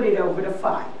to put it over the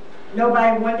fire.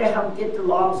 Nobody wanted to help get the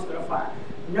logs for the fire.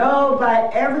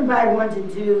 Nobody, everybody wanted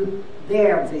to do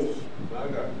their vision.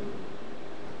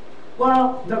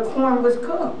 Well, the corn was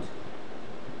cooked.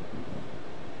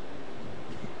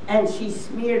 And she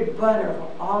smeared butter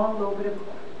all over the corn.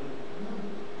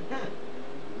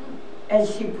 And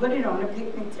she put it on a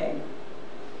picnic table.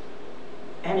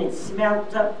 And it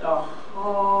smelt up the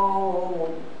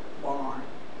whole barn.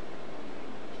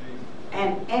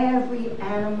 And every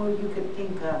animal you could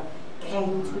think of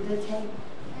came to the table.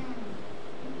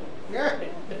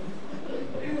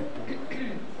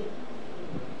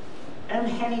 And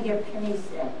Henny the Penny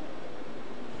said,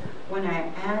 when I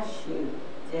asked you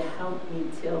to help me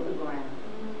till the ground,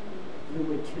 you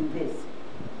were too busy.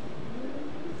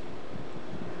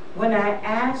 When I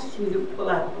asked you to pull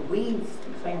out the weeds to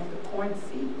plant the corn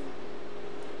seeds,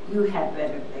 you had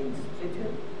better things to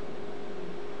do.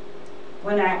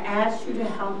 When I asked you to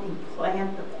help me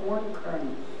plant the corn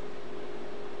kernels,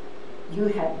 you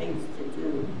had things to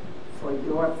do for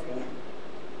your family.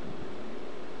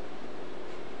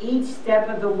 Each step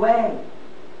of the way,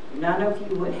 none of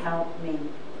you would help me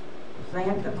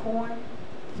plant the corn,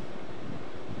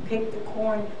 pick the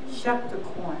corn, shuck the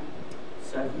corn.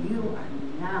 So you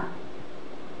are not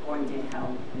going to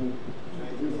help me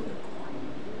do the corn.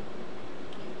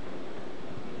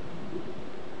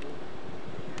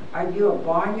 Are you a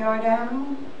barnyard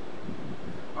animal?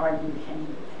 Or are you Henny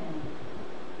the Penny?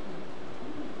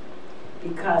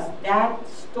 Because that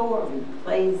story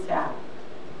plays out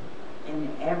in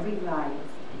every life,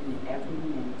 in every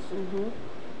ministry.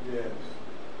 Yes.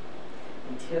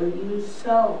 Until you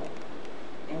sow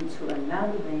into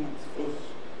another man's vision,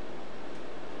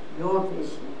 your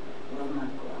vision will not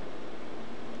grow.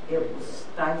 It will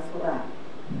stifle out.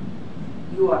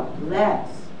 You are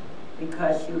blessed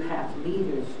because you have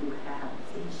leaders who have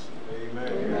vision. Amen.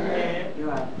 Amen. You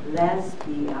are blessed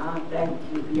beyond, thank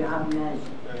you, beyond measure.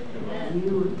 Thank you, Lord.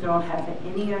 You don't have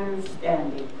any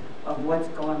understanding of what's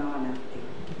going on out there.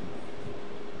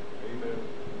 Amen.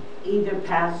 Either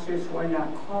pastors were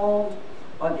not called,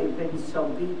 or they've been so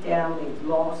beat down they've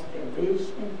lost their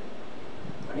vision,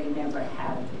 or they never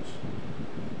had a vision.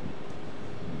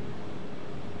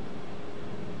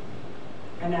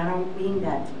 And I don't mean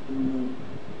that to be mean.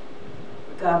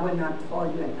 But God will not call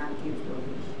you and not give you a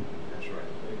vision. That's right.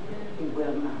 He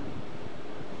will not.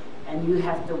 And you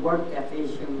have to work that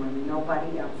vision when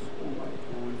nobody else will work.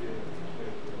 Oh,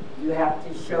 yeah. You have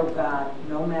to show God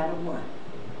no matter what.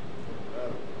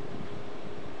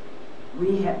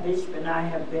 Bishop and I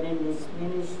have been in this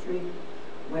ministry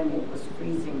when it was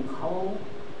freezing cold,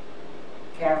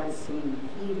 kerosene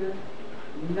heater,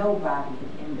 nobody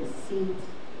in the seats.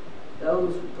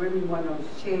 Those bring me one of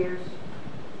those chairs,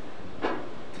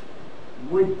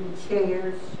 wooden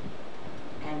chairs,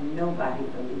 and nobody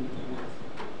believed in us.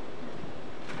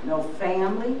 No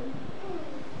family,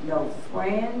 no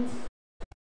friends.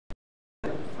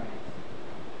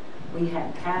 We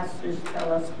had pastors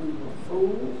tell us we were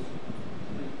fools.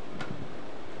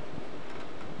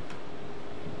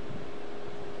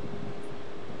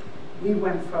 We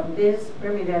went from this,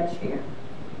 bring me that chair.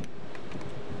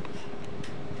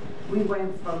 We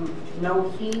went from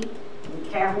no heat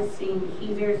and kerosene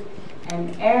heaters,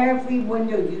 and every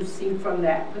window you see from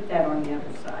that, put that on the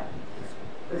other side.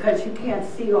 Because you can't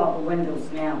see all the windows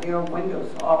now. There are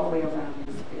windows all the way around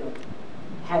this building.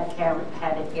 Had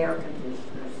air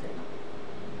conditioners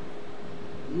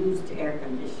in them. Used air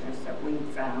conditioners that we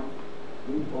found,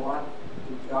 we bought,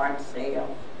 at yard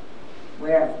sales,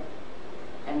 wherever.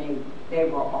 And they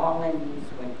were all in these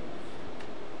windows.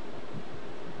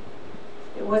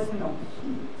 There was no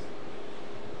heat.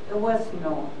 There was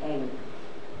no air.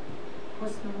 There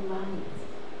was no light.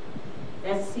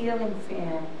 That ceiling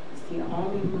fan is the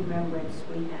only remembrance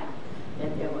we have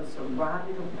that there was a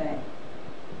rotted away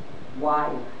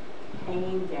wire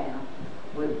hanging down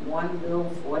with one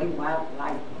little 40-watt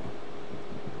light bulb.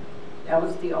 That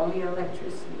was the only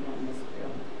electricity in this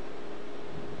building.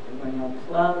 There were no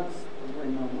plugs, there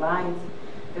were no lights,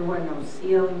 there were no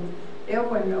ceilings, there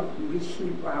were no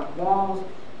sheetrock walls,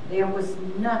 there was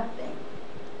nothing.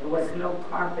 There was no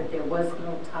carpet, there was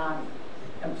no tile.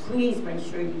 And please make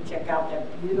sure you check out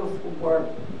that beautiful work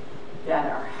that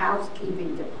our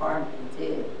housekeeping department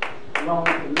did, along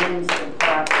with the men's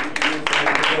department.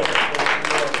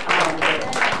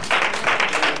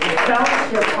 And the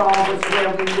fellowship hall was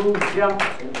where we moved junk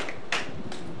to.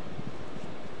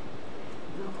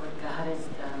 Look what God has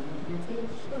done with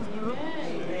this.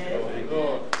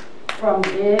 From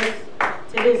this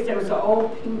to this, there was an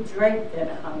old pink drape that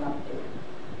hung up there.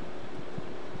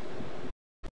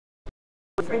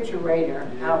 Refrigerator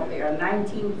out there, a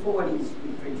 1940s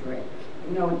refrigerator.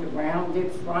 You know, with the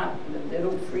rounded front and the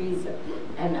little freezer,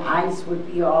 and ice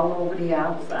would be all over the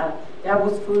outside. That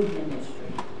was food ministry.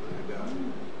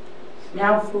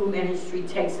 Now food ministry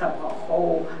takes up a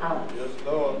whole house. Yes,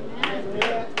 Lord.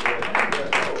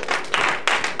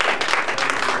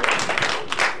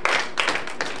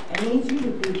 I need you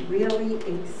to be really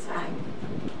excited.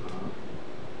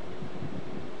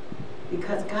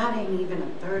 Because God ain't even a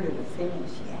third of the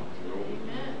finish yet.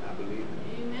 I believe it.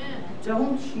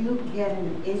 Don't you get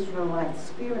an Israelite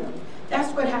spirit.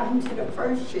 That's what happened to the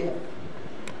first shift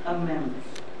of members.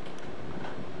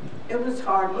 It was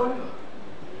hard work.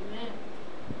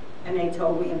 And they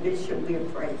told me, and Bishop, we're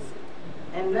crazy.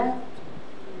 And left.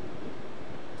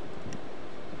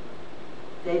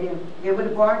 They were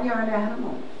the barnyard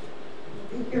animals.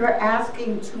 You're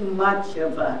asking too much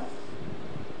of us.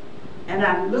 And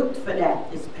I looked for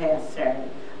that this past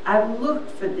Saturday. I'm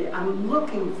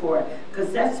looking for it.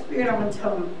 Because that spirit, I'm going to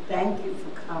tell them, thank you for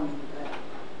coming, but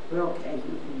we're okay, you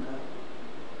can go.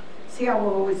 See, I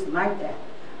was always like that.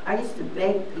 I used to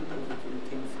beg people to do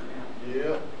things for them.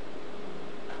 Yeah.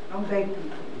 Don't beg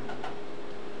people.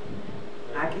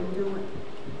 I can do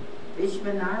it. Bishop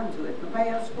and I'll do it. Nobody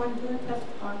else want to do it, that's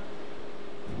fine.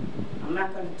 I'm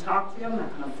not going to talk to you. I'm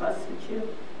not going to fuss at you.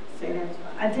 Say that's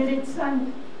fine. I did it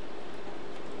Sunday.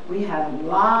 We had a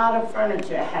lot of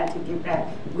furniture I had to get back.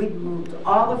 We moved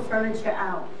all the furniture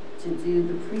out to do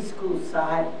the preschool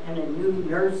side and a new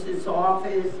nurse's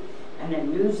office and a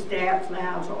new staff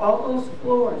lounge. All those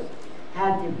floors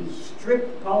had to be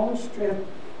stripped, bone stripped,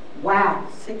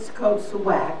 wax, 6 coats of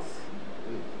wax,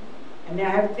 and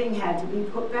everything had to be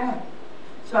put back.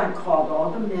 So I called all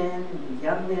the men and the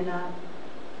young men up,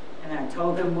 and I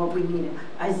told them what we needed.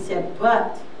 I said,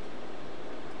 but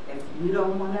if you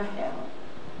don't want to help,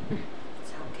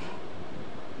 it's okay.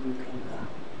 You can go.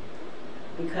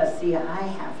 Because, see, I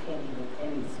have Henny the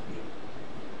Penny Spirit.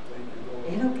 Thank you, Lord.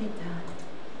 It'll get done.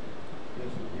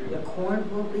 Yes, it The will. corn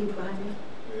will be budding.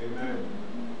 Amen.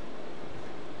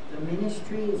 The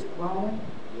ministry is growing.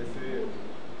 Yes, it is.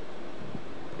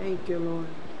 Thank you, Lord.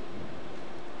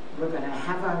 We're going to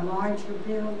have our larger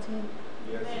building.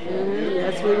 Yes, it Mhm, is.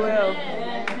 yes, we will.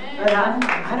 But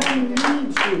I don't need you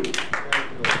Thank you,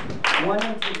 Lord.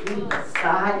 wanting to be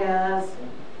beside us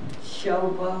and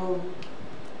showboat.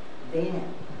 Then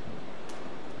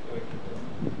Thank you,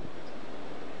 Lord.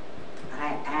 I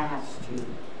asked you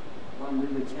when we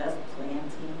were just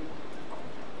planting,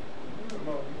 Come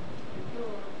on.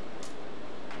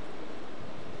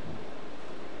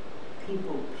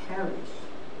 people perish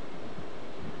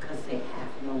because they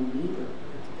have no leader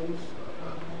with vision.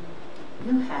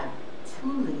 You have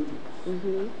 2 leaders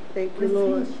Mm-hmm. Thank you, with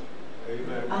Lord. vision.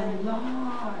 Amen. A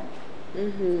large.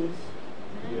 Mm-hmm.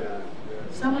 Yeah.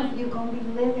 Some of you going to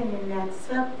be living in that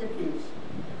subdivision.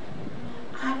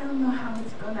 I don't know how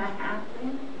it's going to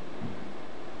happen.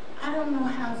 I don't know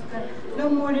how it's going to. No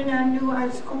more than I knew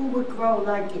our school would grow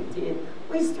like it did.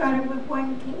 We started with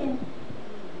 1 kid.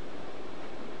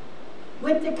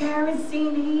 With the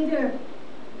kerosene heater.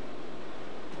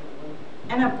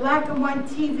 And a black and white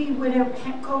TV with a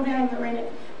coat hanger in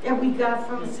it that we got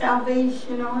from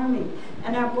Salvation Army.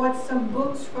 And I bought some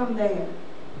books from there.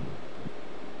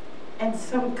 And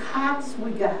some cots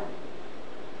we got.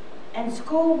 And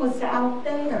school was out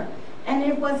there. And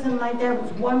it wasn't like there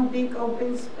was one big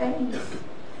open space.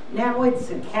 Now it's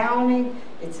accounting,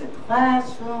 it's a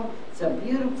classroom, it's a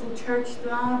beautiful church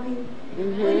lobby.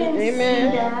 Mm-hmm. We didn't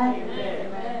Amen. see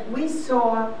that. We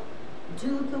saw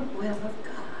do the will of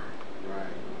God. Right.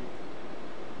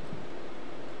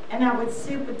 And I would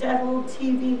sit with that little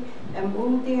TV and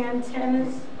move the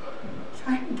antennas,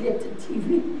 trying to get the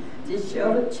TV to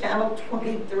show the channel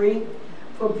 23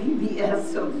 for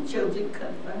PBS so the children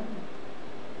could learn.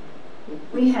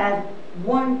 We had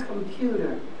 1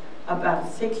 computer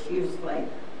about 6 years later.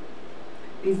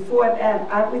 Before that,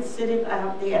 I would sit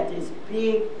out there at this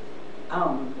big,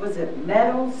 was it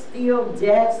metal, steel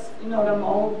desk, you know, them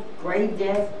old gray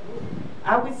desks.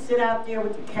 I would sit out there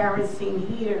with the kerosene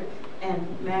heater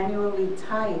and manually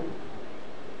type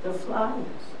the flyers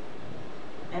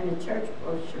and the church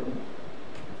brochure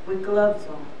with gloves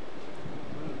on.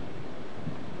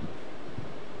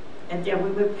 And then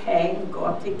we would pay and go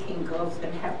up to Kinko's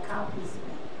and have copies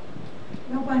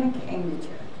made. Nobody came to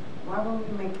church. Why were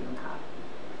we making copies?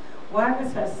 Why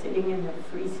was I sitting in the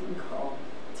freezing cold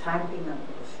typing a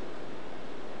brochure?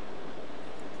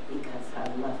 Because I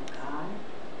love God.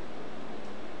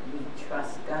 We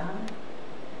trust God.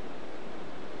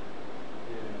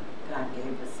 God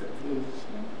gave us a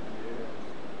vision.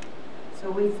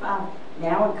 So we found,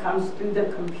 now it comes through the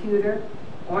computer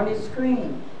on the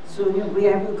screen. So you'll be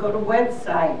able to go to the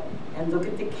website and look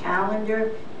at the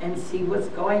calendar and see what's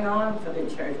going on for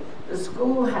the church. The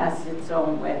school has its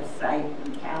own website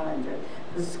and calendar.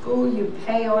 The school you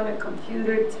pay on a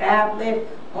computer, tablet,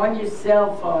 on your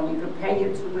cell phone. You can pay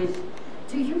your tuition.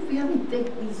 Do you really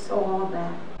think we saw all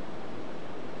that?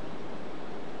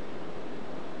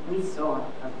 We saw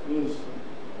a vision,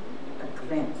 a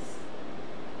glimpse.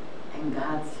 And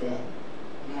God said,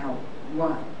 now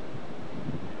one,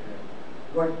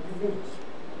 work the vision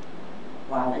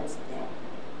while it's day.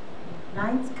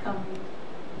 Night's coming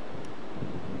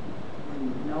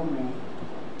when no man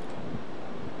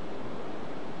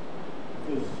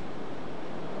vision.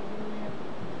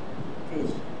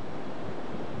 Vision.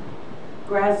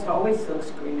 Grass always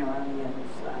looks greener on the other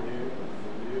side.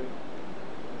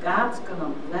 God's going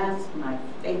to bless my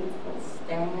faithful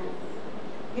staff.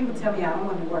 People tell me I don't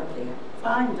want to work there.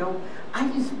 Fine, don't. I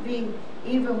used to be,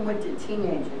 even with the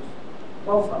teenagers,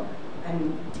 both of them,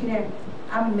 and teenagers,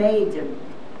 I made them.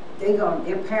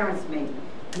 Their parents made them.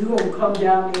 You gonna come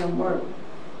down there and work.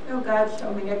 You know, God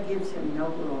showed me that gives him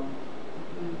no glory.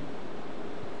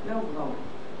 No glory.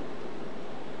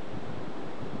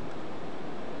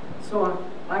 So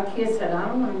my kid said, I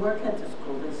don't want to work at the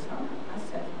school this summer.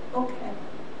 I said, okay.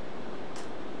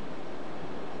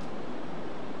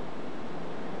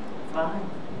 Fine.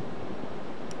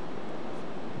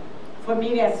 For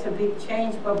me, that's a big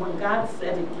change, but when God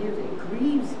said it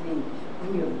grieves me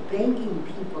when you're begging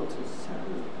people to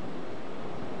serve.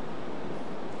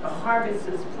 The harvest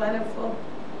is plentiful,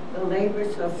 the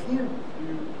labors are few.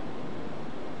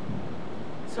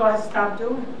 So I stopped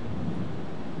doing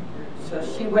it.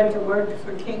 So she went to work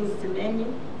for King's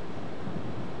Dominion.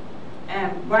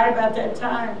 And right about that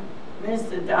time,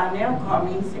 Mr. Donnell called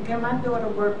me. He said, can my daughter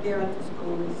work there at the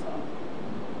school this summer?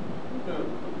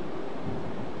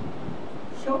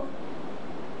 Sure.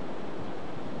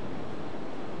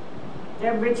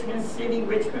 Then Richmond City,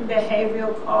 Richmond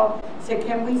Behavioral called, said,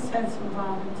 can we send some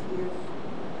volunteers?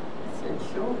 I said,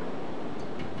 sure.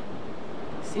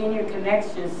 Senior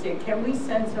Connections said, can we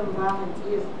send some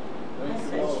volunteers? I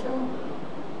said, sure.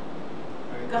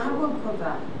 God will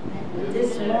provide.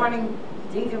 This morning,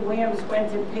 Deacon Williams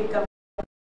went to pick up,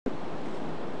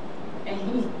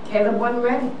 and Caleb wasn't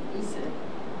ready. He said,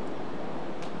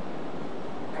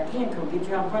 I can't go get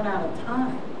you. I'll run out of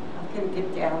time. I've got to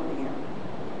get down there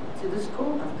to the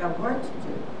school. I've got work to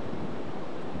do.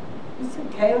 He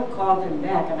said, Caleb called him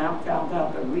back, and I found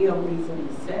out the real reason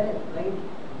he said it later.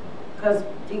 Because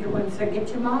Deacon Williams said, get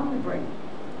your mom to bring you.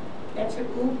 Get your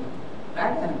Uber.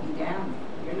 I got to be down there.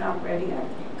 You're not ready, I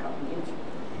can't come and get you.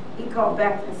 He called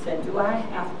back and said, do I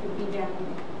have to be down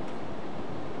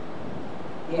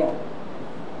there? Yeah.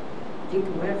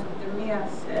 Deacon Williams looked at me, I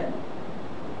said,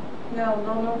 no,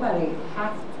 nobody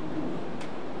has to be.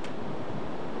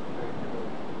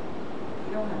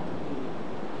 You don't have to be.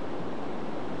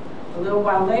 A little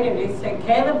while later, they said,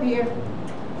 Caleb here.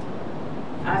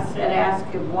 I said, ask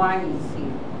him why he's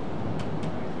here.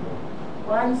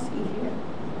 Why is he here?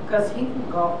 Because he can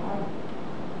go home.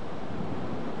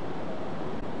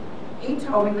 He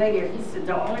told me later, he said,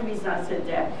 the only reason I said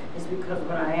that is because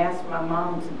when I asked my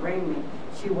mom to bring me,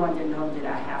 she wanted to know that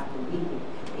I have to be here.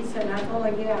 He said, and I told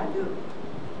her, yeah, I do.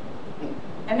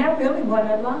 And that really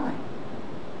wasn't a lie.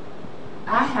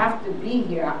 I have to be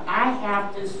here. I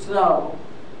have to sow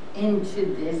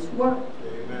into this work.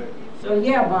 Amen. So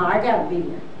yeah, Mom, I gotta be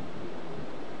here.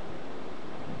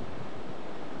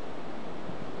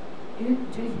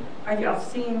 Are y'all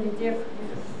seeing the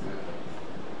difference?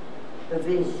 The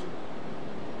vision.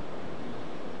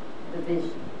 The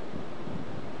vision.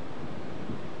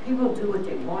 People do what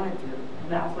they want to do,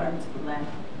 and I've learned to laugh.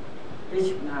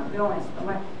 Bishop and I, we don't ask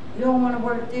nobody, you don't want to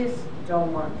work this,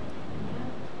 don't work.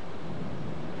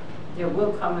 There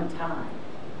will come a time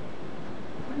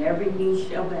when every knee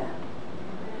shall bow.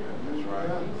 That's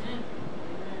right.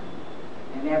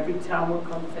 And every tongue will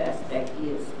confess that he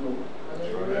is Lord.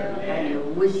 That's right. And you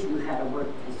wish you had to work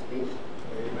this vision.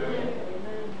 Amen.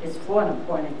 It's for an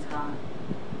appointed time.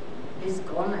 It's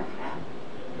going to happen.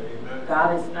 Amen.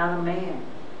 God is not a man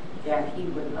that he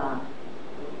would lie.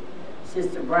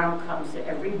 Sister Brown comes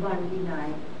every Monday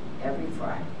night, every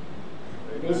Friday.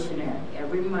 Amen. Missionary,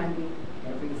 every Monday,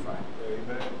 every Friday.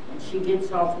 Amen. When she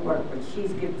gets off work, when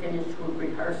she's get finished with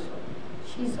rehearsal,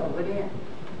 she's over there.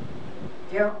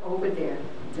 They're over there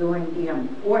doing the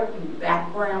important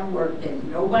background work that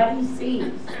nobody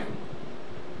sees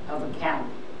of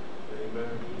accounting. Amen.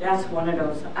 That's one of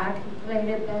those I can play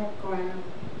the background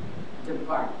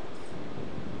departments.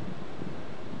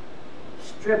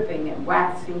 Stripping and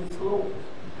waxing floors.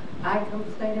 I can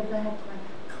play the background.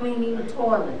 Cleaning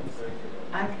toilets.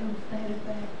 I can play the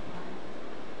background.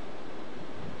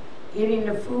 Getting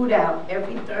the food out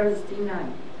every Thursday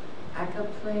night. I could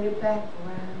play the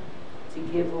background to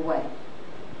give away.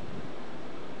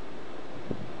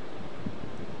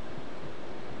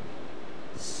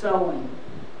 Sowing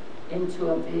into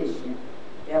a vision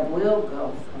that will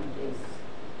go from this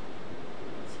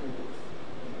to this.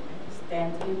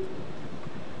 Stand to your feet.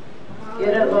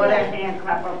 Give the Lord a hand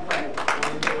clap of praise.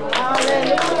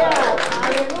 Hallelujah.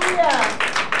 Hallelujah.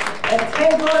 And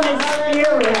take on the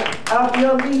spirit of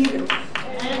your leaders.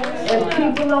 If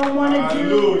people don't want to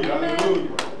do, Hallelujah.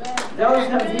 Hallelujah. those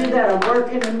of you that are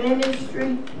working the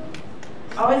ministry,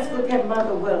 always look at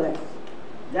Mother Willis.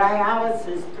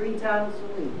 Dialysis 3 times a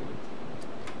week.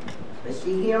 But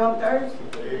she here on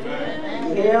Thursday,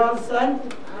 Amen. here on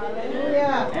Sunday.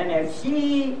 Hallelujah. And if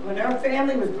when her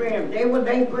family was bringing, they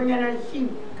bringing her,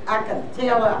 I could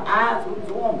tell her eyes was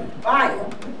on fire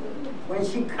when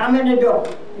she come in the door.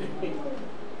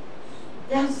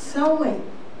 That's sowing.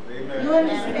 Amen. You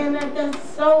understand that? That's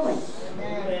sowing.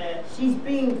 Amen. She's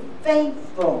being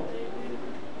faithful.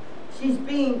 She's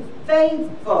being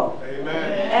faithful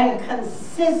Amen. and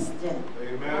consistent.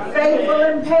 Amen. Faithful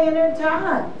in paying her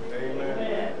time.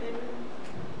 Amen.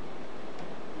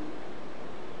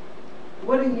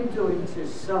 What are you doing to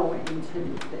sow into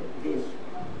the vision?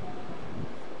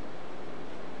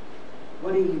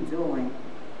 What are you doing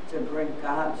to bring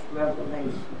God's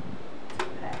revelation to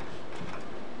pass?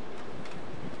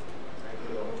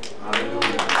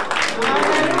 Hallelujah.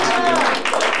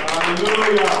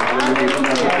 Hallelujah.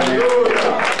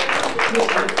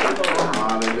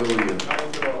 Hallelujah.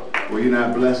 Were you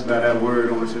not blessed by that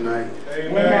word on tonight?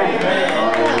 Amen.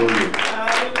 Hallelujah.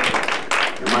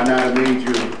 It might not have made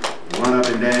you run up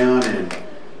and down, and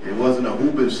it wasn't a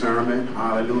hooping sermon,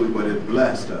 hallelujah, but it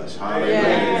blessed us, hallelujah.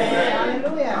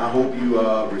 Hallelujah. I hope you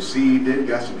received it,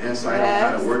 got some insight on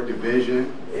how to work the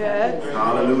vision. Yes.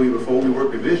 Hallelujah. Before we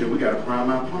work the vision, we got to prime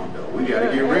our pump, though. We got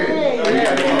to get ready. We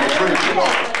got to get ready.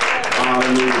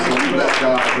 Hallelujah. So we bless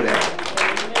God for that.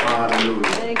 Hallelujah.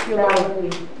 Thank you,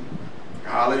 Lord.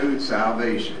 Hallelujah.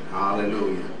 Salvation.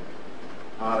 Hallelujah.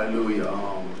 Hallelujah.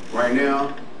 Right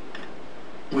now,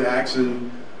 we're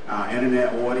asking our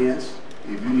internet audience,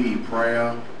 if you need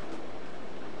prayer,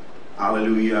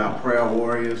 hallelujah, our prayer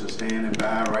warriors are standing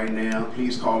by right now.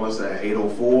 Please call us at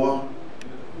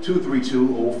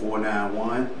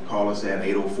 804-232-0491. Call us at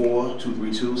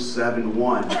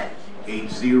 804-232-7180.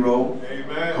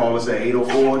 Amen. Call us at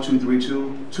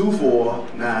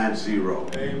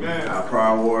 804-232-2490. Amen. Our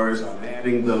prayer warriors are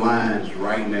manning the lines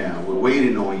right now. We're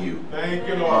waiting on you. Thank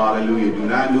you, Lord. Hallelujah. Do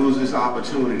not lose this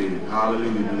opportunity.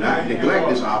 Hallelujah. Do not neglect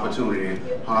this opportunity.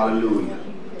 Hallelujah.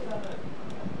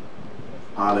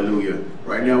 Hallelujah.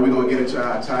 Right now we're going to get into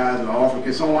our tithes and offering.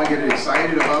 Can someone get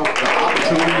excited about the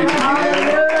opportunity to give?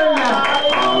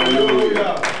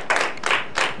 Hallelujah.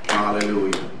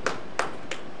 Hallelujah.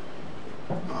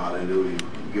 Hallelujah.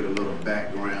 Get a little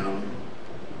background.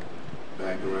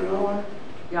 Lord,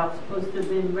 y'all supposed to have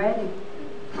been ready.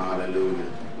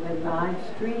 Hallelujah. We're live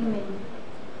streaming.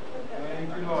 Thank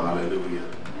you, Lord. Hallelujah.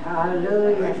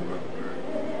 Hallelujah. Thank you, Brother Bird.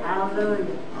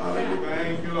 Hallelujah. Hallelujah.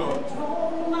 Thank you, Lord.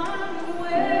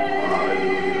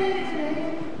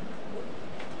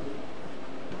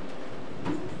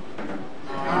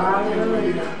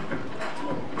 Hallelujah.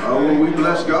 Oh, well, we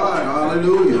bless God.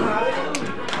 Hallelujah.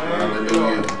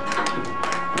 Hallelujah.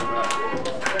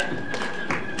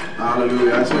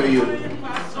 Hallelujah. I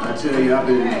tell you, I've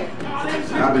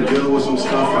been dealing with some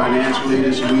stuff financially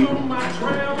this week.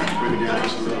 Bring it down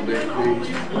just a little bit, please.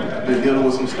 I've been dealing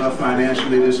with some stuff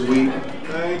financially this week.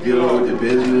 Thank you, Dealing Lord. with the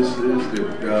businesses.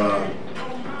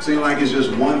 Seems like it's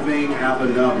just one thing after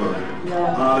another.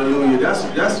 Hallelujah. That's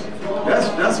a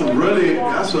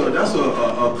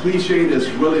cliche that's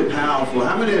really powerful.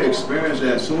 How many experience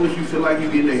that as soon as you feel like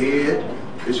you get ahead,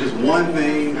 it's just one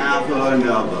thing after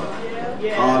another.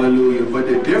 Hallelujah. But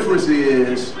the difference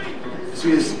is,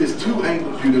 see, it's two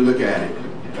angles you can look at it.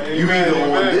 You either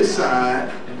on this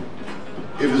side,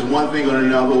 if it's one thing or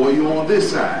another, or you on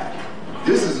this side.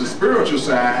 This is the spiritual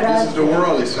side, this is the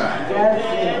worldly side. That's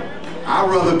it. I'd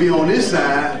rather be on this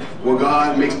side where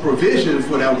God makes provision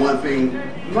for that one thing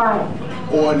Right.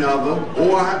 or another,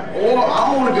 or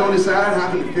I want to go on this side and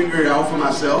have to figure it out for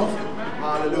myself.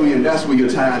 Hallelujah. And that's where your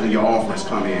tithes and your offerings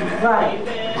come in at. Right.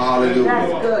 Hallelujah.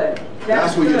 That's good.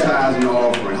 That's where your tithes and your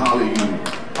offering. Hallelujah.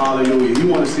 Hallelujah. You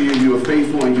want to see if you're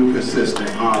faithful and you're consistent.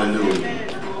 Hallelujah.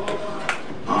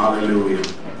 Hallelujah.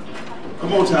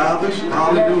 Come on, tithers.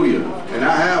 Hallelujah. And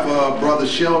I have Brother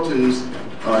Shelton's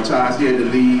tithes. He had to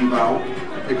leave out,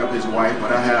 pick up his wife,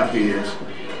 but I have his.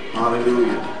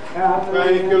 Hallelujah.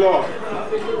 Thank you, Lord.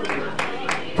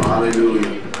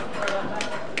 Hallelujah.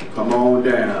 Come on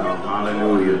down.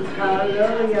 Hallelujah.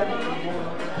 Hallelujah.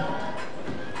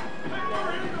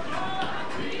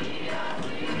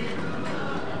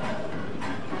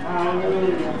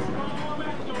 Hallelujah.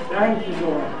 Thank you,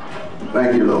 Lord.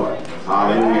 Thank you, Lord.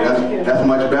 Hallelujah. That's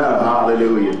much better.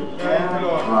 Hallelujah. Thank you,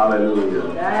 Lord. Hallelujah.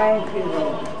 Thank you,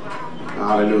 Lord.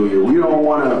 Hallelujah. We don't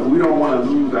want to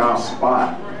lose our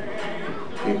spot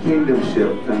in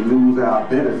kingdomship and lose our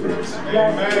benefits.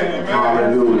 Amen.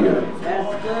 Hallelujah.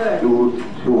 That's good.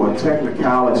 Through a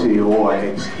technicality or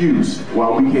an excuse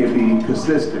while we can't be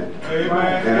consistent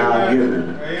Amen. in our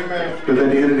giving. Amen. Because at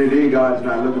the end of the day, God's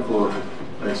not looking for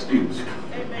an excuse.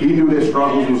 He knew that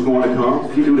struggles was going to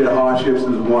come. He knew that hardships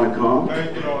was going to come.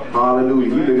 Thank you, Lord. Hallelujah.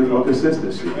 He's looking for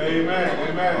consistency. Amen.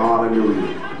 Amen.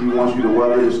 Hallelujah. He wants you to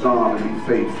weather the storm and be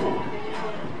faithful.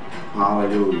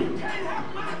 Hallelujah.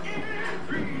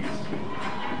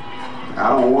 I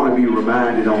don't want to be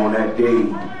reminded on that day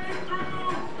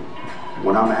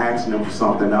when I'm asking him for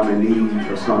something, I'm in need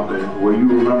for something, where you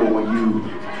remember when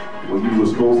you were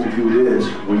supposed to do this,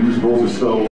 when you were supposed to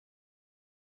sow.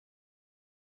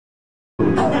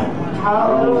 I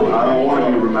don't want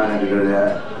to be reminded of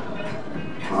that.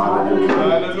 Hallelujah.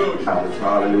 Hallelujah.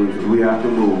 Hallelujah. We have to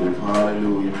move.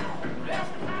 Hallelujah.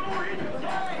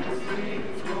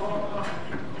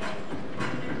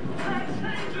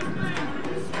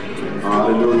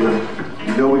 Hallelujah.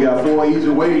 You know we got 4 easy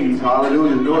ways.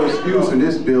 Hallelujah. No excuse in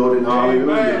this building.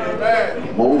 Hallelujah.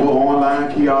 Amen. Mobile,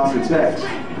 online, kiosk, and text.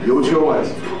 Your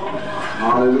choice.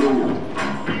 Hallelujah.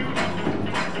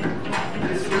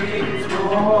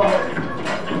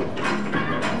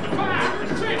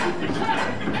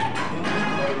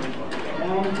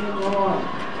 Thank you, Lord.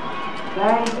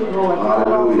 Thank you, Lord.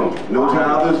 Hallelujah. No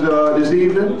tithers this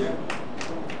evening?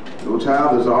 No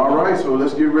tithers. All right, so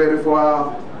let's get ready for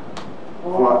our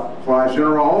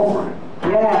general offering.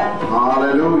 Yeah.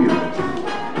 Hallelujah.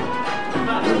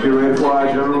 Let's get ready for our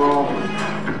general offering.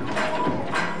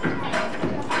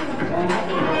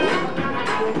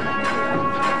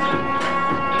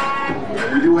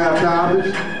 We do have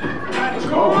tithers.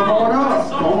 Oh, come on up.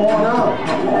 Come on up.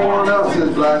 Come on up, Sis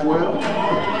Blackwell.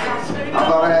 I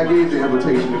thought I had gave the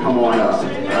invitation to come on up. I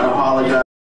apologize.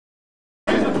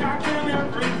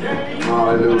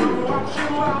 Hallelujah.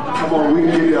 Come on, we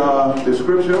can get the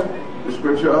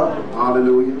scripture up.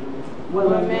 Hallelujah.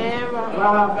 Will a man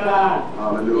rob God?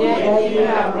 Hallelujah. Yet ye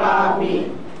have robbed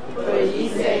me. For ye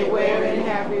say, wherein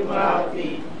have we robbed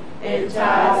thee? In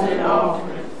tithes and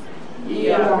offerings.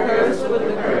 Ye are cursed with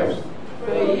the curse.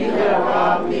 For ye have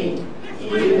robbed me,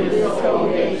 even this whole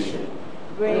nation.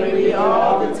 Bring me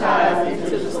all the tithes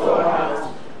into the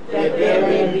storehouse, that there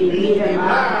may be meat in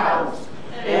my house.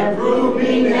 And prove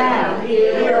me now,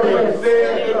 herewith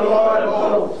saith the Lord of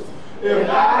hosts, if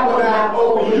I will not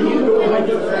open you the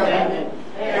windows of heaven,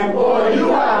 and pour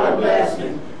you out a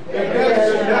blessing, that there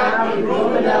shall not be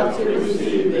room enough to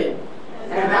receive it.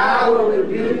 And I will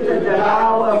rebuke the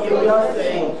devourer for your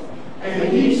sake, and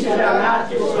he shall not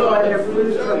destroy the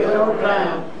fruits of your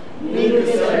ground, neither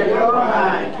shall your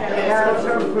vine cast out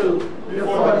her fruit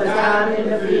before the time in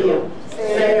the field,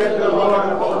 saith the Lord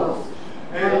of hosts.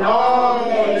 And all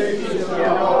nations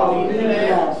shall call me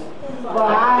blessed, for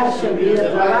I shall be the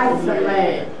delightsome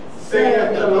land,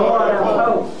 saith the Lord of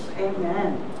hosts.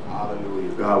 Amen.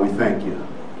 Hallelujah. God, we thank you.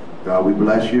 God, we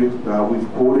bless you. God, we've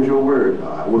quoted your word,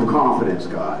 God, with confidence,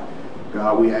 God.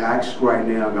 God, we ask right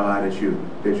now, God, that you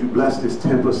bless this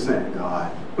 10%,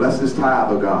 God. Bless this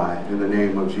tithe, God, in the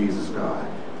name of Jesus, God.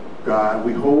 God,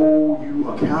 we hold you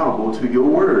accountable to your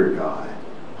word, God.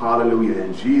 Hallelujah.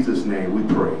 In Jesus' name we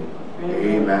pray.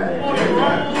 Amen. Thank you,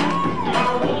 Lord.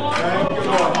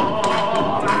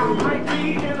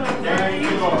 Thank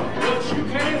you, Lord.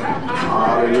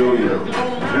 Hallelujah.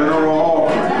 General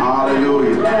offering.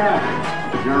 Hallelujah.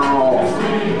 General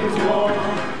offering.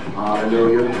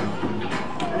 Hallelujah.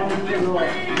 Thank you, Lord.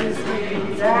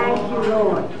 Thank you,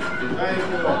 Lord. Thank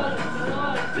you, Lord.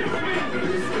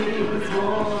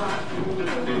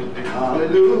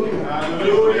 Hallelujah.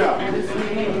 Hallelujah.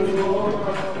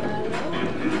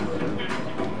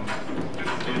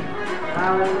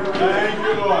 Hallelujah. Thank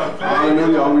you, Lord. Thank you.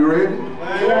 Hallelujah. Are we ready?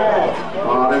 Thank you, Lord.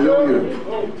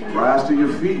 to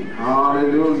your feet.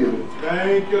 Hallelujah.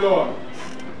 Thank you, Lord.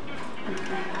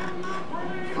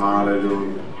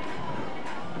 Hallelujah.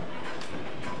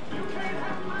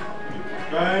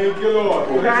 Thank you, Lord.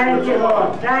 Thank you,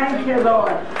 Lord. Thank you,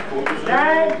 Lord.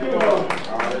 Thank you, Lord.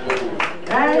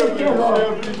 Thank you,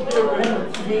 Lord.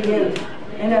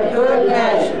 In a good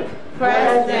measure,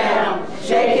 Pressed down,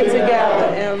 shaken together,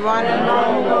 and running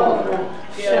over,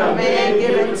 shall man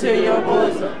give into your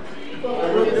bosom.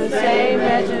 With the same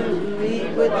measure you meet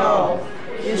withal,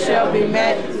 it shall be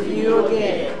met to you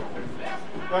again.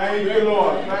 Thank you,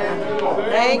 Lord. Thank you, Lord.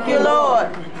 Thank you,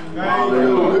 Lord. Thank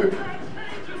you, Lord.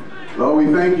 Lord,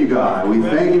 we thank you, God. We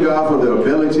thank you, God, for the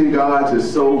ability, God, to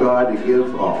sow, God, to give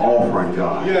an offering,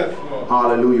 God. Yes, Lord.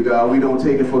 Hallelujah, God. We don't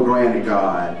take it for granted,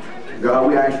 God. God,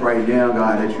 we ask right now,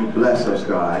 God, that you bless us,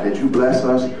 God. That you bless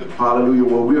us, hallelujah,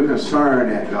 where we're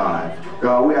concerned at, God.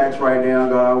 God, we ask right now,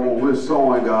 God, when we're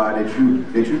sowing, God, that you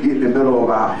get in the middle of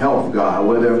our health, God,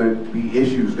 whether it be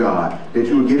issues, God, that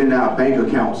you would get in our bank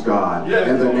accounts, God, Yes,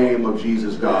 in the Lord. name of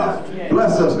Jesus, God.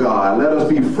 Bless us, God. Let us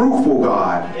be fruitful,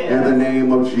 God, in the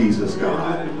name of Jesus,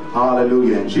 God.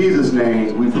 Hallelujah. In Jesus'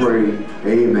 name we pray.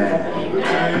 Amen.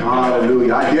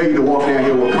 Hallelujah. I dare you to walk down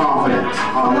here with confidence.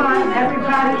 Come on, Hallelujah.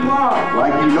 everybody walk.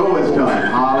 Like you know it's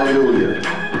done. Hallelujah.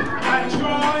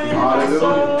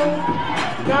 Hallelujah.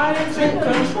 God is in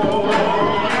control.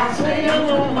 I'm singing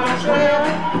on my trail,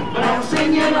 but I'm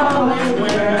singing all is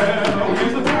well.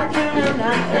 He's working and I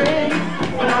pray,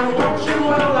 but I'm watching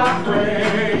while I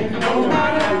pray. No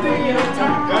matter the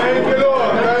attack. Thank you,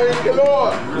 Lord. Thank you,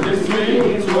 Lord. This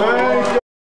means war. Thank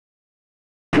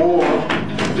you. War.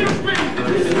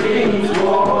 This means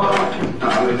war.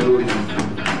 Hallelujah.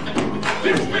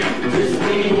 This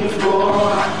means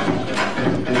war.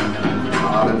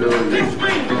 Hallelujah.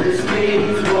 This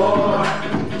means war.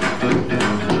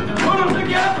 Put them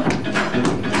together.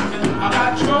 I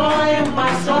got joy in my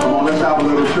Come soul. on, let's have a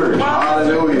little church.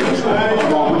 Hallelujah.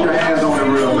 Come on, put your hands on it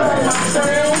real fast.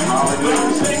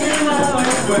 Hallelujah. Singing all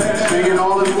is well. Singing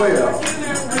all is well.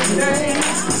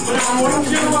 But I'm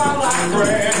watching while I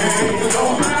pray. No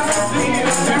matter the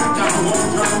attack, I won't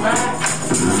turn back.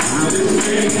 This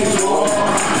means war.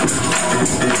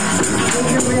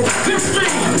 This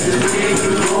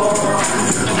means war.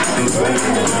 This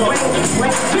means war.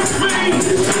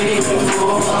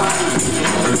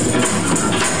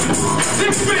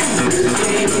 This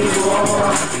means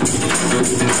war.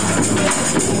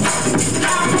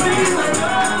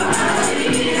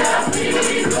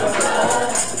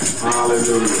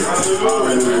 Hallelujah.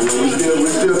 Hallelujah. We're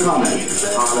still coming.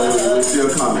 Hallelujah. We're still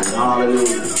coming.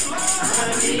 Hallelujah.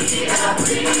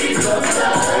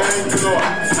 Thank you, Lord.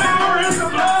 Power in the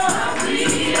blood.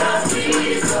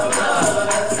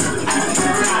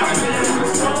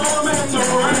 Storm and the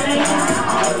rain.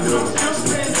 Just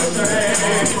stay the same.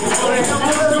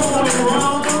 Whatever's going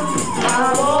wrong, I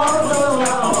walk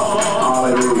along.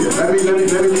 Hallelujah. Let me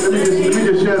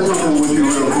just share something with you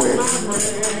real quick.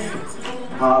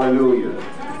 Hallelujah.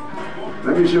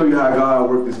 Let me show you how God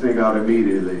worked this thing out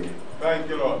immediately. Thank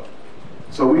you, Lord.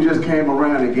 So we just came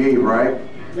around and gave, right?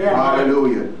 Yeah.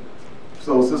 Hallelujah.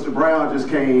 So Sister Brown just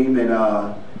came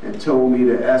and told me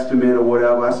the estimate or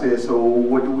whatever. I said, so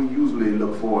what do we usually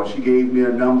look for? She gave me a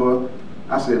number.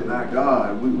 I said, my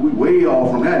God, we way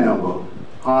off from that number.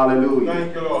 Hallelujah.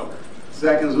 Thank you, Lord.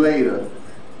 Seconds later,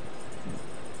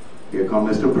 here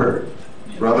comes Mr. Pert.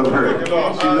 Brother Pert. She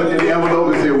looked at the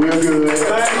envelope and said, we're good.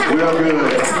 We're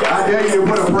good. I dare you to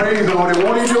put a praise on it.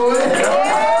 Won't he do it?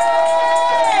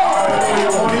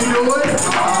 Won't he do it?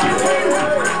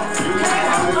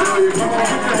 Hallelujah. Come on,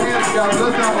 put your hands together.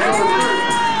 Let's have a little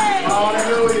church.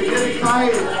 Hallelujah. Get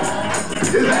excited.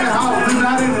 This ain't a house. This is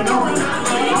not in the number.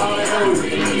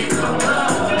 Hallelujah.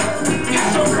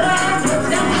 It's a prayer for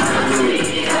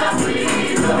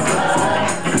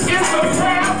It's a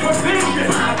prayer for vision.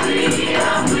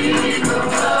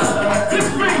 This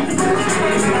means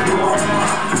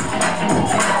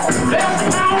there's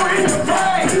power in your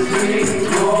praise.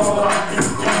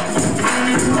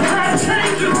 Prayer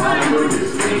changes things.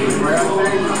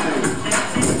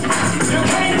 You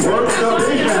can't Work the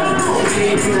vision.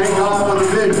 Thank God for the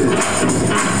vision.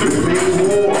 It means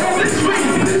war. This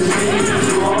means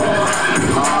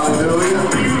Hallelujah.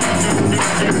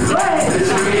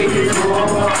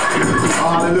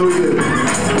 Hallelujah.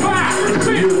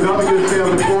 You govern yourself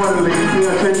accordingly. Pay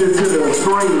attention to the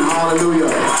screen. Hallelujah.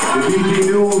 The BG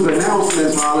News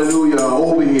announcements. Hallelujah.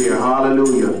 Over here.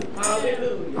 Hallelujah.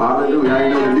 Hallelujah. I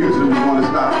didn't know the news was going to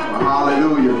stop.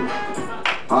 Hallelujah.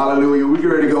 Hallelujah. We get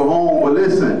ready to go home, but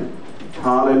listen.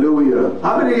 Hallelujah.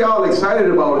 How many of y'all excited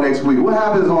about next week? What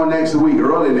happens on next week,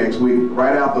 early next week,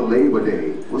 right after Labor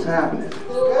Day? What's happening?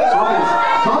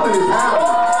 Something is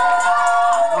happening.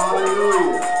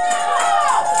 Hallelujah.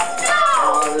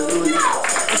 Hallelujah.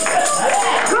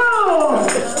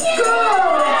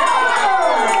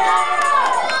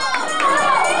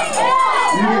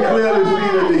 You can clearly see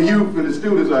that the youth and the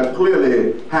students are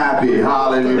clearly happy.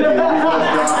 Hallelujah. We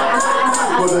bless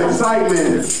God for the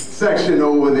excitement section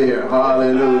over there.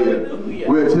 Hallelujah.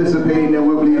 We're anticipating and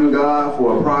we're believing God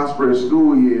for a prosperous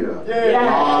school year.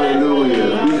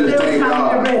 Hallelujah. We just thank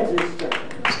God.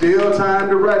 Still time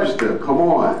to register. Come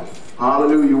on.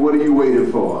 Hallelujah. What are you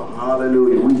waiting for?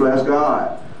 Hallelujah. We bless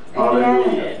God.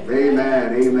 Hallelujah.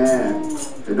 Amen. Amen.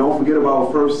 And don't forget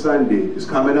about First Sunday. It's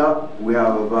coming up. We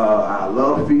have our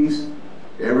love feast.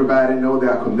 Everybody know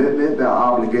their commitment, their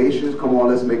obligations. Come on,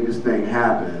 let's make this thing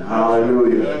happen.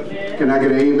 Hallelujah. Can I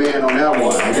get an amen on that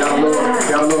one? I got a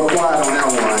little quiet on that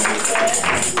one.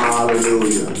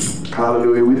 Hallelujah.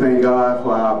 Hallelujah. We thank God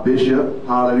for our bishop.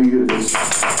 Hallelujah.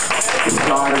 That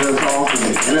started us off in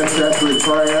intercessory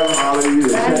prayer. Hallelujah. To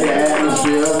set the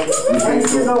atmosphere. We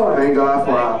thank God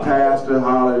for our pastor.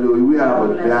 Hallelujah. We have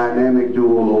a dynamic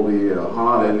duo over here.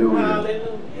 Hallelujah.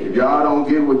 If y'all don't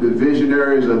get with the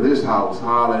visionaries of this house,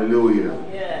 hallelujah.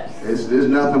 Yes. There's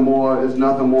nothing more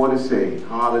to say.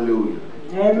 Hallelujah.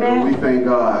 Amen. We thank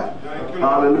God.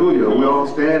 Hallelujah. We all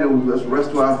stand and let's rest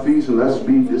to our feet and let's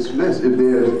be dismissed if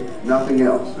there's nothing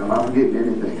else. Am I forgetting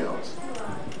anything else?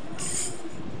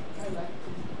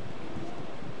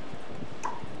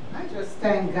 I just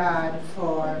thank God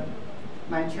for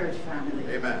my church family.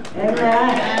 Amen. Amen.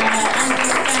 And I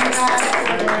just thank God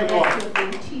for that you've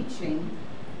been teaching,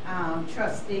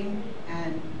 trusting,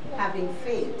 and having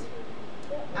faith.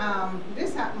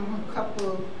 This happened a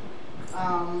couple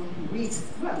weeks,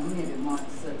 well, maybe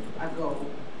months ago,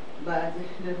 but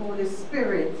the Holy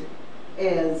Spirit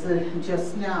is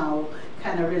just now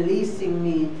kind of releasing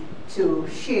me to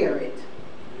share it.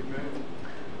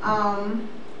 Amen.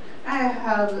 I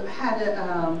have had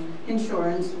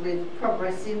insurance with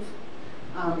Progressive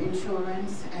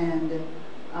Insurance and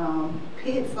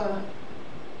paid for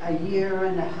a year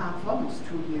and a half, almost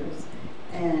 2 years.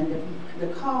 And the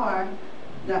car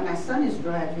that my son is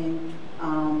driving,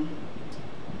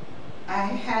 I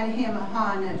had him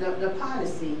on the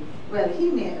policy. Well, he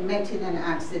met in an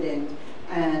accident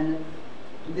and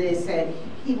they said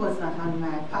he was not on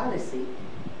my policy.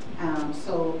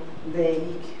 So they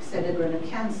said they're going to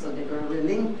cancel, they're going to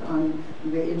relink on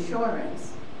the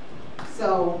insurance.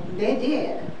 So they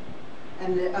did.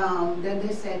 And then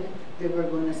they said they were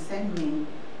going to send me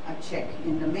a check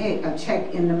in the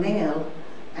mail,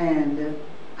 and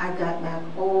I got back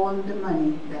all the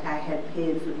money that I had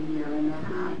paid for the year and a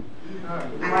half.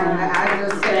 And I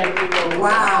just said,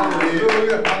 wow,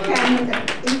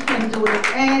 he can do it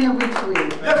any which way.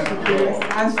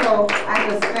 And so I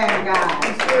just thank God.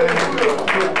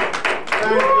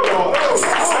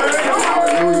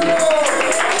 Hallelujah.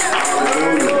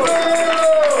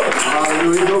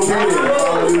 It's okay then.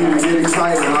 Hallelujah. Get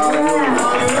excited. Hallelujah.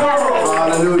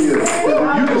 Hallelujah.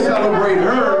 You can celebrate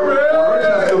her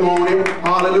testimony.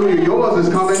 Hallelujah. Yours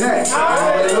is coming next.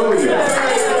 Hallelujah.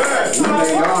 We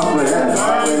thank God for that.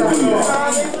 Hallelujah.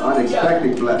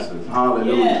 Unexpected blessings.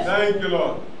 Hallelujah. Thank you,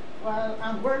 Lord. Well,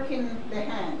 I'm working the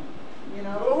hand, you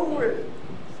know.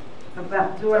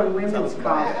 About doing women's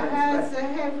conference. As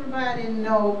everybody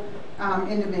know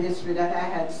in the ministry that I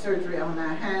had surgery on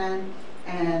my hand,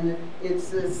 and it's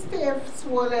stiff,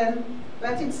 swollen,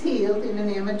 but it's healed in the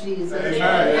name of Jesus. Amen.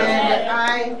 And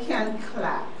I can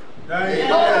clap.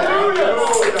 Hallelujah.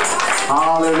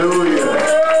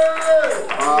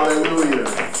 Hallelujah.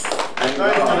 Thank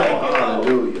God.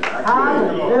 Hallelujah.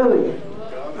 Hallelujah.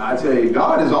 I tell you,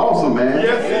 God is awesome, man.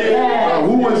 Yes, he is.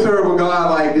 Who would serve a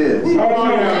God like this?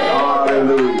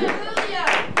 Hallelujah.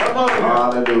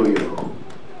 Hallelujah.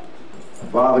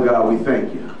 Father God, we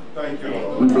thank you. Thank you,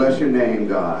 Lord. We bless your name,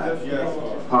 God. Yes,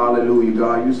 Lord. Hallelujah,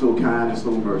 God. You're so kind and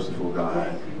so merciful,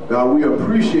 God. God, we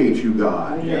appreciate you,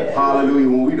 God. Yes. Hallelujah,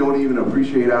 when we don't even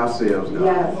appreciate ourselves, God.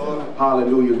 Yes.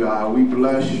 Hallelujah, God. We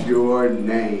bless your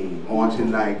name on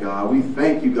tonight, God. We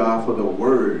thank you, God, for the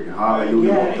word.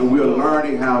 Hallelujah. Yes. And we're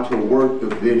learning how to work the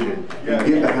vision and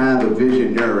get behind the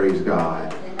visionaries,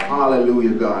 God.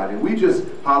 Hallelujah, God. And we just,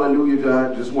 hallelujah,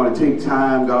 God, just want to take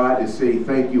time, God, to say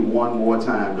thank you one more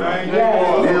time, God. Thank you,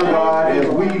 Lord. Now, God, as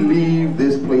we leave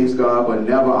this place, God, but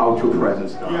never out your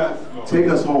presence, God. Yes, Lord. Take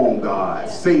us home, God,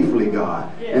 safely,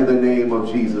 God, in the name of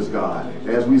Jesus, God.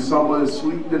 As we somewhere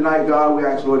sleep tonight, God, we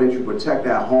ask, Lord, that you protect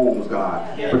our homes, God.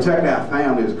 Protect our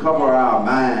families. Cover our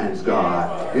minds,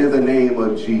 God, in the name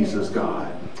of Jesus, God.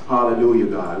 Hallelujah,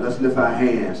 God. Let's lift our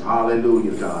hands.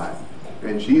 Hallelujah, God.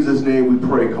 In Jesus' name we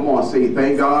pray. Come on, say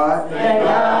thank God. Thank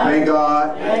God. Thank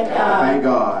God. Thank God. Thank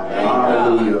God.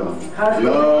 Hallelujah.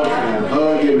 Love and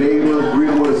hug your neighbor.